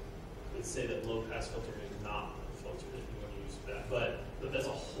 Let's say that low pass filtering is not a filter that you want to use for that, but that's a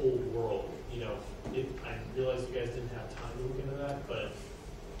whole world. You know, I realize you guys didn't have time to look into that, but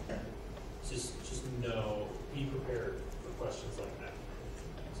just know, be prepared for questions like that.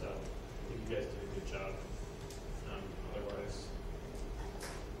 So I think you guys did a good job. Otherwise,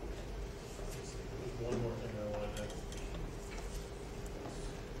 there's one more thing I wanted to.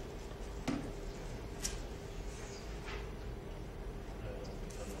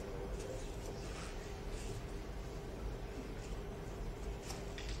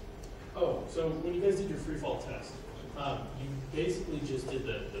 Oh, so when you guys did your free fall test, you basically just did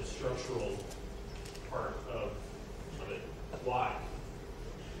the structural part of it. Why?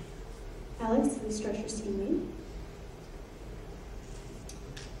 Alex, the structures team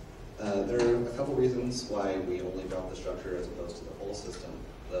lead. There are a couple reasons why we only dropped the structure as opposed to the whole system.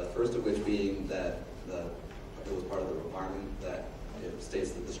 The first of which being that it was part of the requirement that it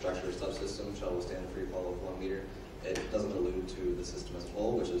states that the structure subsystem shall withstand a free fall of 1 meter. It doesn't allude to the system as a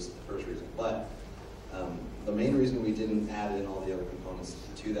whole, which is the first reason. But the main reason we didn't add in all the other components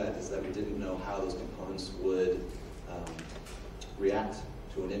to that is that we didn't know how those components would react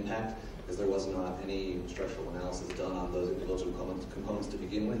to an impact, because there was not any structural analysis done on those individual components to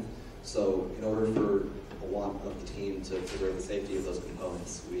begin with. So in order for a want of the team to preserve the safety of those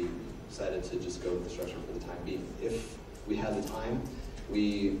components, we decided to just go with the structure for the time being. If we had the time,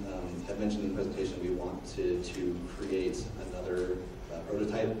 we had mentioned in the presentation we wanted to create another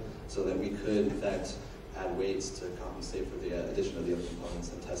prototype so that we could, in fact, add weights to compensate for the addition of the other components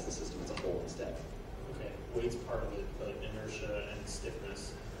and test the system as a whole instead. Okay, weight's part of it, but inertia and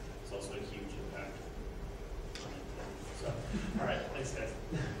stiffness is also a huge impact. So, all right, thanks guys.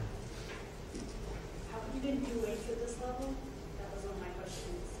 How come you didn't do weights at this level? That was one of my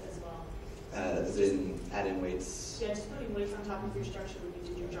questions as well. As in add in weights? Yeah, just putting weights on top of your structure when you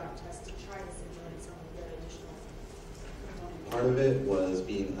did your drop test to try to simulate some of the additional components. Part of it was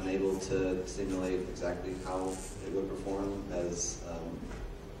being unable to simulate exactly how it would perform as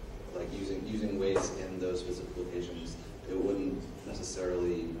like using weights in those specific locations. It wouldn't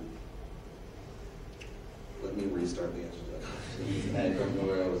necessarily let me restart the answer to that question. I don't know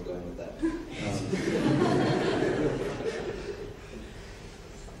where I was going with that.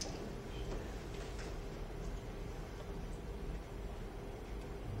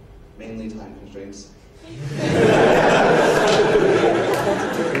 Mainly time constraints.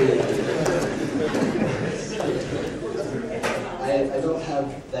 I don't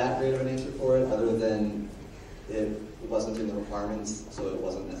have that great of an answer for it, other than it wasn't in the requirements, so it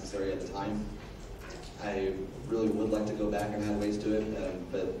wasn't necessary at the time. I really would like to go back and add ways to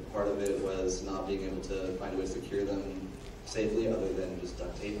it, but part of it was not being able to find a way to secure them safely other than just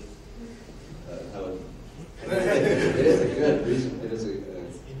duct tape. It is a good reason. It is a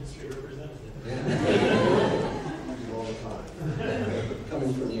industry representative. Yeah. All the time.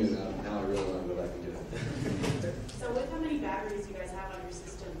 Coming from you now I really want to go back and do it. So with how many batteries you guys have on your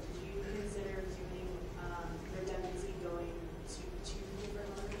system, did you consider doing redundancy going to 2 different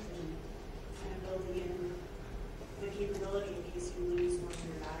motors and kind of building in the capability in case you lose one of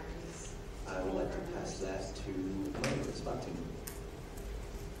your batteries? I would like to pass that to the spot team.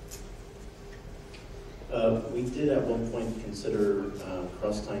 We did at one point consider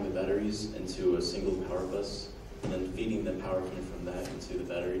cross-tying the batteries into a single power bus and then feeding the power coming from that into the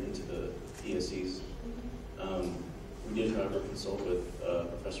battery, into the ESCs. We did, however, consult with a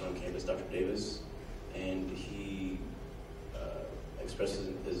professor on campus, Dr. Davis, and he expressed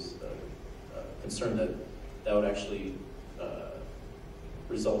his concern that that would actually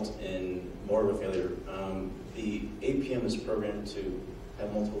result in more of a failure. The APM is programmed to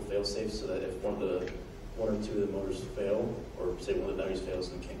have multiple fail-safes so that if one or two of the motors fail, or say one of the batteries fails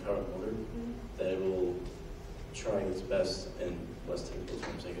and can't power the motor, that it will try its best, in less technical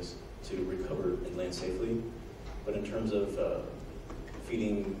terms, I guess, to recover and land safely. But in terms of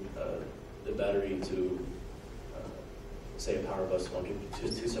feeding the battery to, say, a power bus,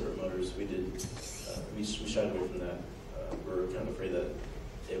 two separate motors, we shied away from that. We're kind of afraid that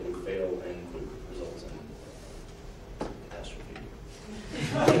it would fail and would result in catastrophe.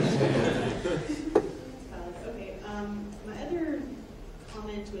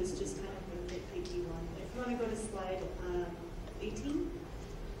 slide 18.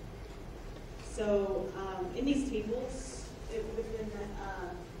 So in these tables, it would have been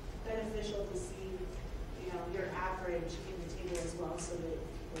beneficial to see, your average in the table as well, so that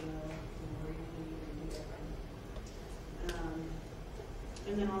you know where you can even do that from.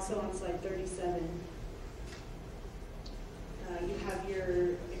 And then also on slide 37, you have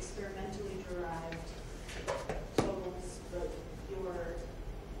your experimentally derived totals, but you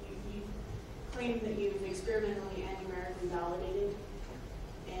claim that you've experimentally and numerically validated.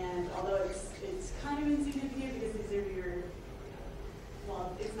 And although it's kind of insignificant because these are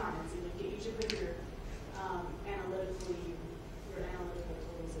well, it's not insignificant. You should put your analytical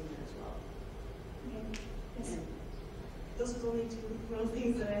totals in there as well. Okay. Yes. And those are the only two little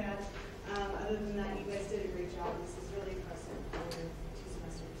things that I had. Other than that, you guys did a great job. This is really impressive for 2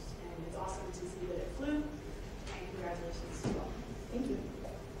 semesters. And it's awesome to see that it flew. And congratulations as well. Thank you.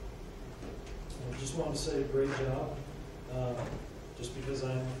 I just wanted to say great job. Just because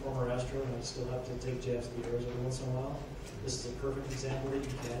I'm a former astronaut and I still have to take jabs at the arrows every once in a while, this is a perfect example that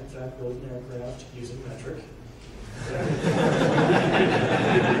you can, in fact, build an aircraft using metric.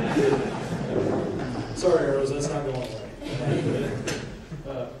 Sorry, arrows, that's not going away.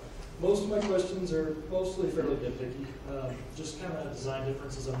 Most of my questions are mostly fairly nitpicky. Just kind of design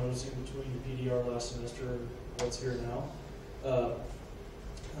differences I'm noticing between the PDR last semester and what's here now.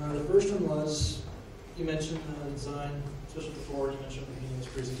 The first one was, you mentioned design, especially before you mentioned at the beginning of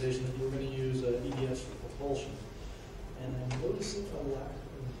this presentation that you were going to use EDFs for propulsion. And I'm noticing a lack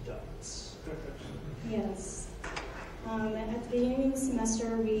of ducts. Yes. At the beginning of the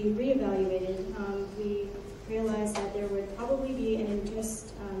semester, we reevaluated. We realized that there would probably be an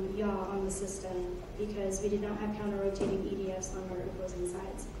induced yaw on the system because we did not have counter-rotating EDFs on our opposing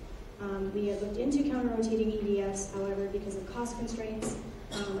sides. We had looked into counter-rotating EDFs, however, because of cost constraints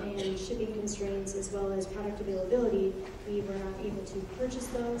and shipping constraints as well as product availability, we were not able to purchase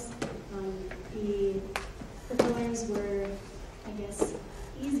those. The propellers were, I guess,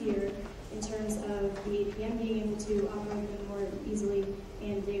 easier in terms of the APM being able to operate them more easily,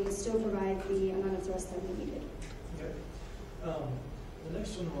 and they would still provide the amount of thrust that we needed. Okay. The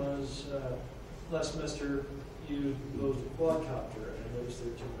next one was, last semester you proposed a quadcopter, and I noticed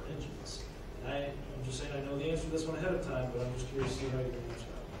there were 2 more engines. And I'm just saying I know the answer to this one ahead of time, but I'm just curious to see how you're going to answer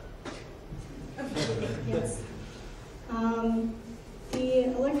that. Yes. The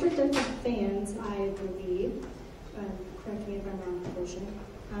electric ducted fans, I believe, correct me if I'm wrong, Ocean,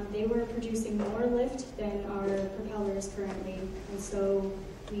 they were producing more lift than our propellers currently, and so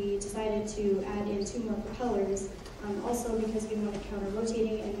we decided to add in 2 more propellers. Also, because we wanted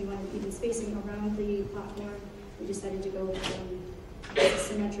counter-rotating and we wanted even spacing around the platform, we decided to go with a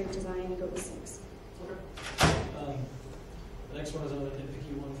symmetric design and go with 6. Okay. The next one is another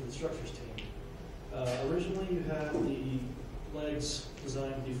nitpicky one for the structures team. Originally, you had the legs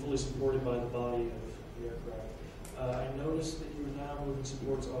designed to be fully supported by the body of the aircraft. I noticed that you are now moving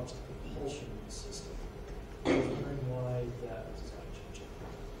supports off to the propulsion system. I was wondering why that design changing.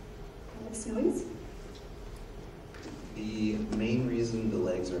 Alex Noyes? The main reason the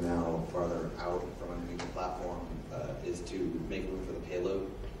legs are now farther out from underneath the platform is to make room for the payload.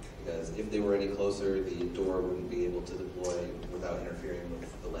 Because if they were any closer, the door wouldn't be able to deploy without interfering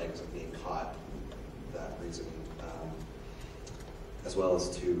with the legs and being caught. That reasoning, as well as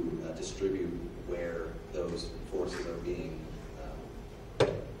to distribute where those forces are being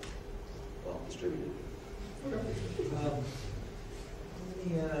distributed.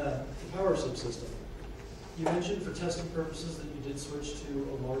 The power subsystem. You mentioned for testing purposes that you did switch to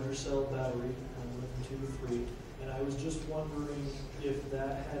a larger cell battery, lithium 2 to 3, and I was just wondering if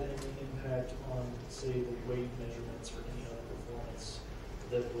that had any impact on, say, the weight measurements or any other performance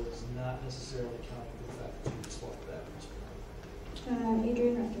that was not necessarily counting for the fact that you swapped batteries.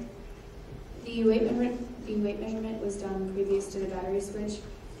 Adrian Rector. The weight measurement was done previous to the battery switch,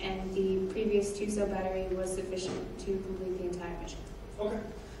 and the previous 2-cell battery was sufficient to complete the entire mission. Okay.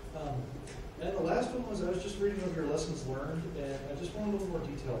 And the last one was, I was just reading over your lessons learned, and I just wanted a little more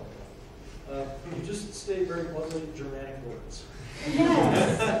detail. You just state very bluntly Germanic words.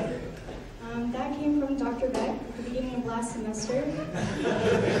 Yes. That came from Dr. Beck at the beginning of last semester.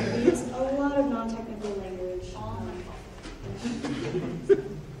 We used a lot of non-technical language.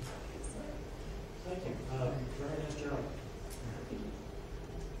 Thank you. Very nice job.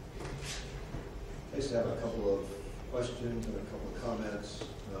 I just have a couple of questions and a couple of comments.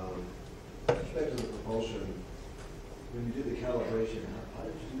 With respect to the propulsion, when you did the calibration, how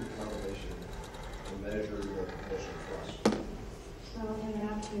did you do the calibration to measure your propulsion thrust? I'll hand that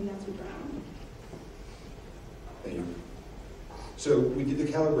out to Matthew Brown. Thank you. So we did the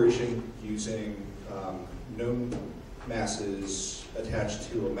calibration using known masses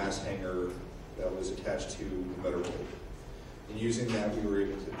attached to a mass hanger that was attached to the motor blade. And using that, we were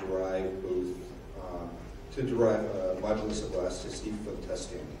able to derive a modulus of elasticity for the test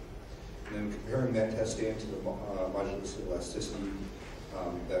stand. And then comparing that test stand to the modulus of elasticity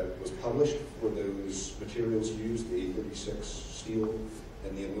that was published for those materials used, the 836 steel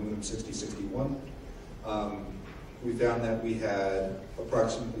and the aluminum 6061, we found that we had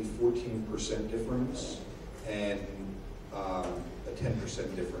approximately 14% difference and a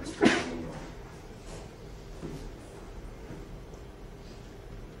 10% difference for the aluminum.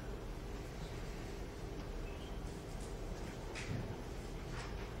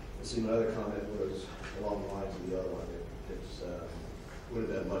 See, my other comment was along the lines of the other one. It would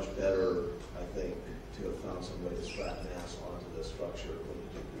have been much better, I think, to have found some way to strap mass onto the structure when you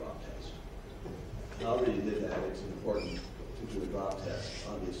did the drop test. However you did that, it's important to do a drop test,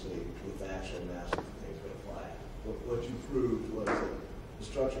 obviously, with the actual mass that the thing's going to fly at. What you proved was that the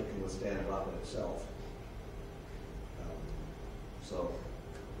structure can withstand dropping itself. So,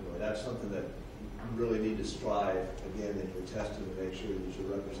 that's something that you really need to strive, again, in your testing to make sure that you're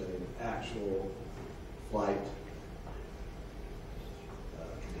representing actual flight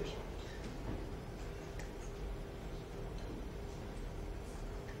conditions.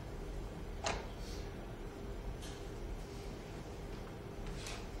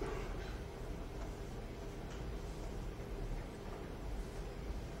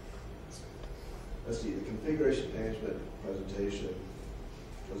 Let's see, the configuration management presentation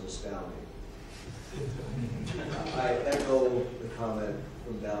was astounding. I echo the comment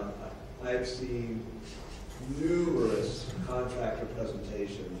from down. I've seen numerous contractor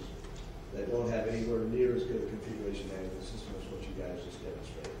presentations that don't have anywhere near as good a configuration management system as what you guys just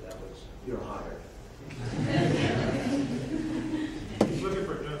demonstrated. That was, you're hired. He's looking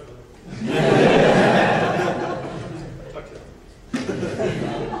for Jeff.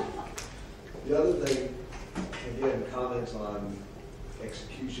 The other thing, again, comments on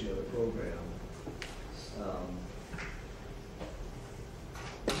execution of the program.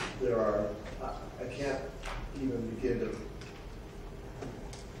 There are, I can't even begin to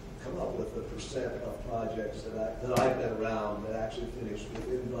come up with the percent of projects that I've been around that actually finished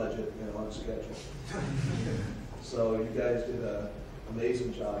within budget and on schedule. So you guys did an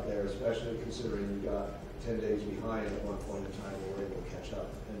amazing job there, especially considering you got 10 days behind at one point in time. We were able to catch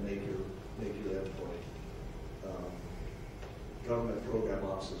up and make your endpoint. Government program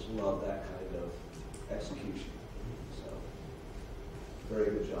offices love that kind of execution. So,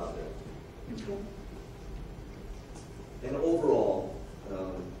 very good job there. And overall,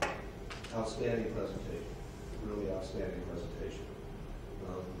 outstanding presentation. Really outstanding presentation.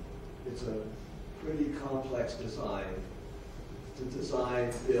 It's a pretty complex design to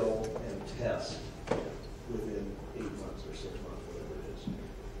design, build, and test within 8 months or 6 months, whatever it is.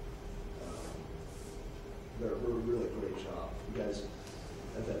 They're a really great job. You guys,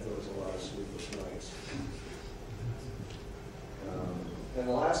 I bet there was a lot of sleepless nights. And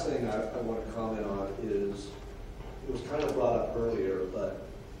the last thing I want to comment on is, it was kind of brought up earlier, but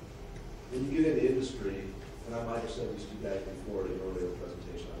when you get into industry, and I might have said this to you guys before in an earlier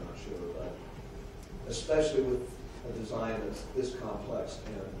presentation, I'm not sure, but especially with a design that's this complex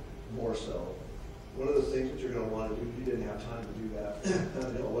and more so, one of the things that you're going to want to do, you didn't have time to do that, I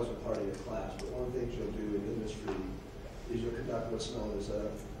know it wasn't part of your class, but one of the things you'll do in industry is you'll conduct what's known as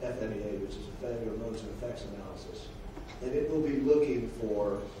a FMEA, which is a failure modes and effects analysis. And it will be looking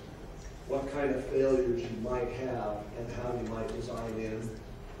for what kind of failures you might have and how you might design in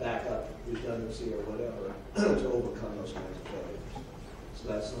backup, redundancy, or whatever to overcome those kinds of failures. So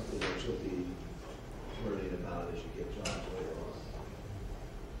that's something that you'll be learning about as you get jobs later on.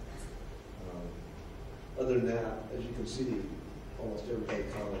 Other than that, as you can see, almost everybody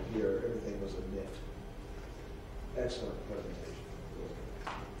commented here, everything was a nit. Excellent presentation.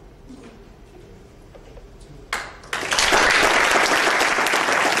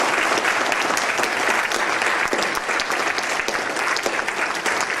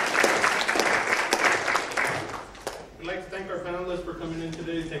 I'd like to thank our panelists for coming in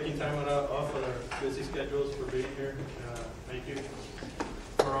today, taking time off of their busy schedules for being here. Thank you.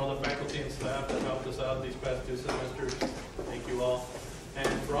 For all the faculty and staff that helped us out these past 2 semesters, thank you all. And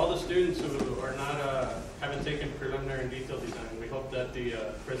for all the students who are not haven't taken preliminary and detailed design, we hope that the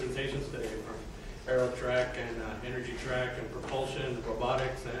presentations today from aero track and energy track and propulsion,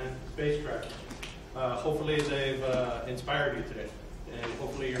 robotics and space track, hopefully they've inspired you today. And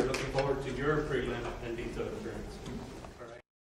hopefully you're looking forward to your prelim and detailed experience.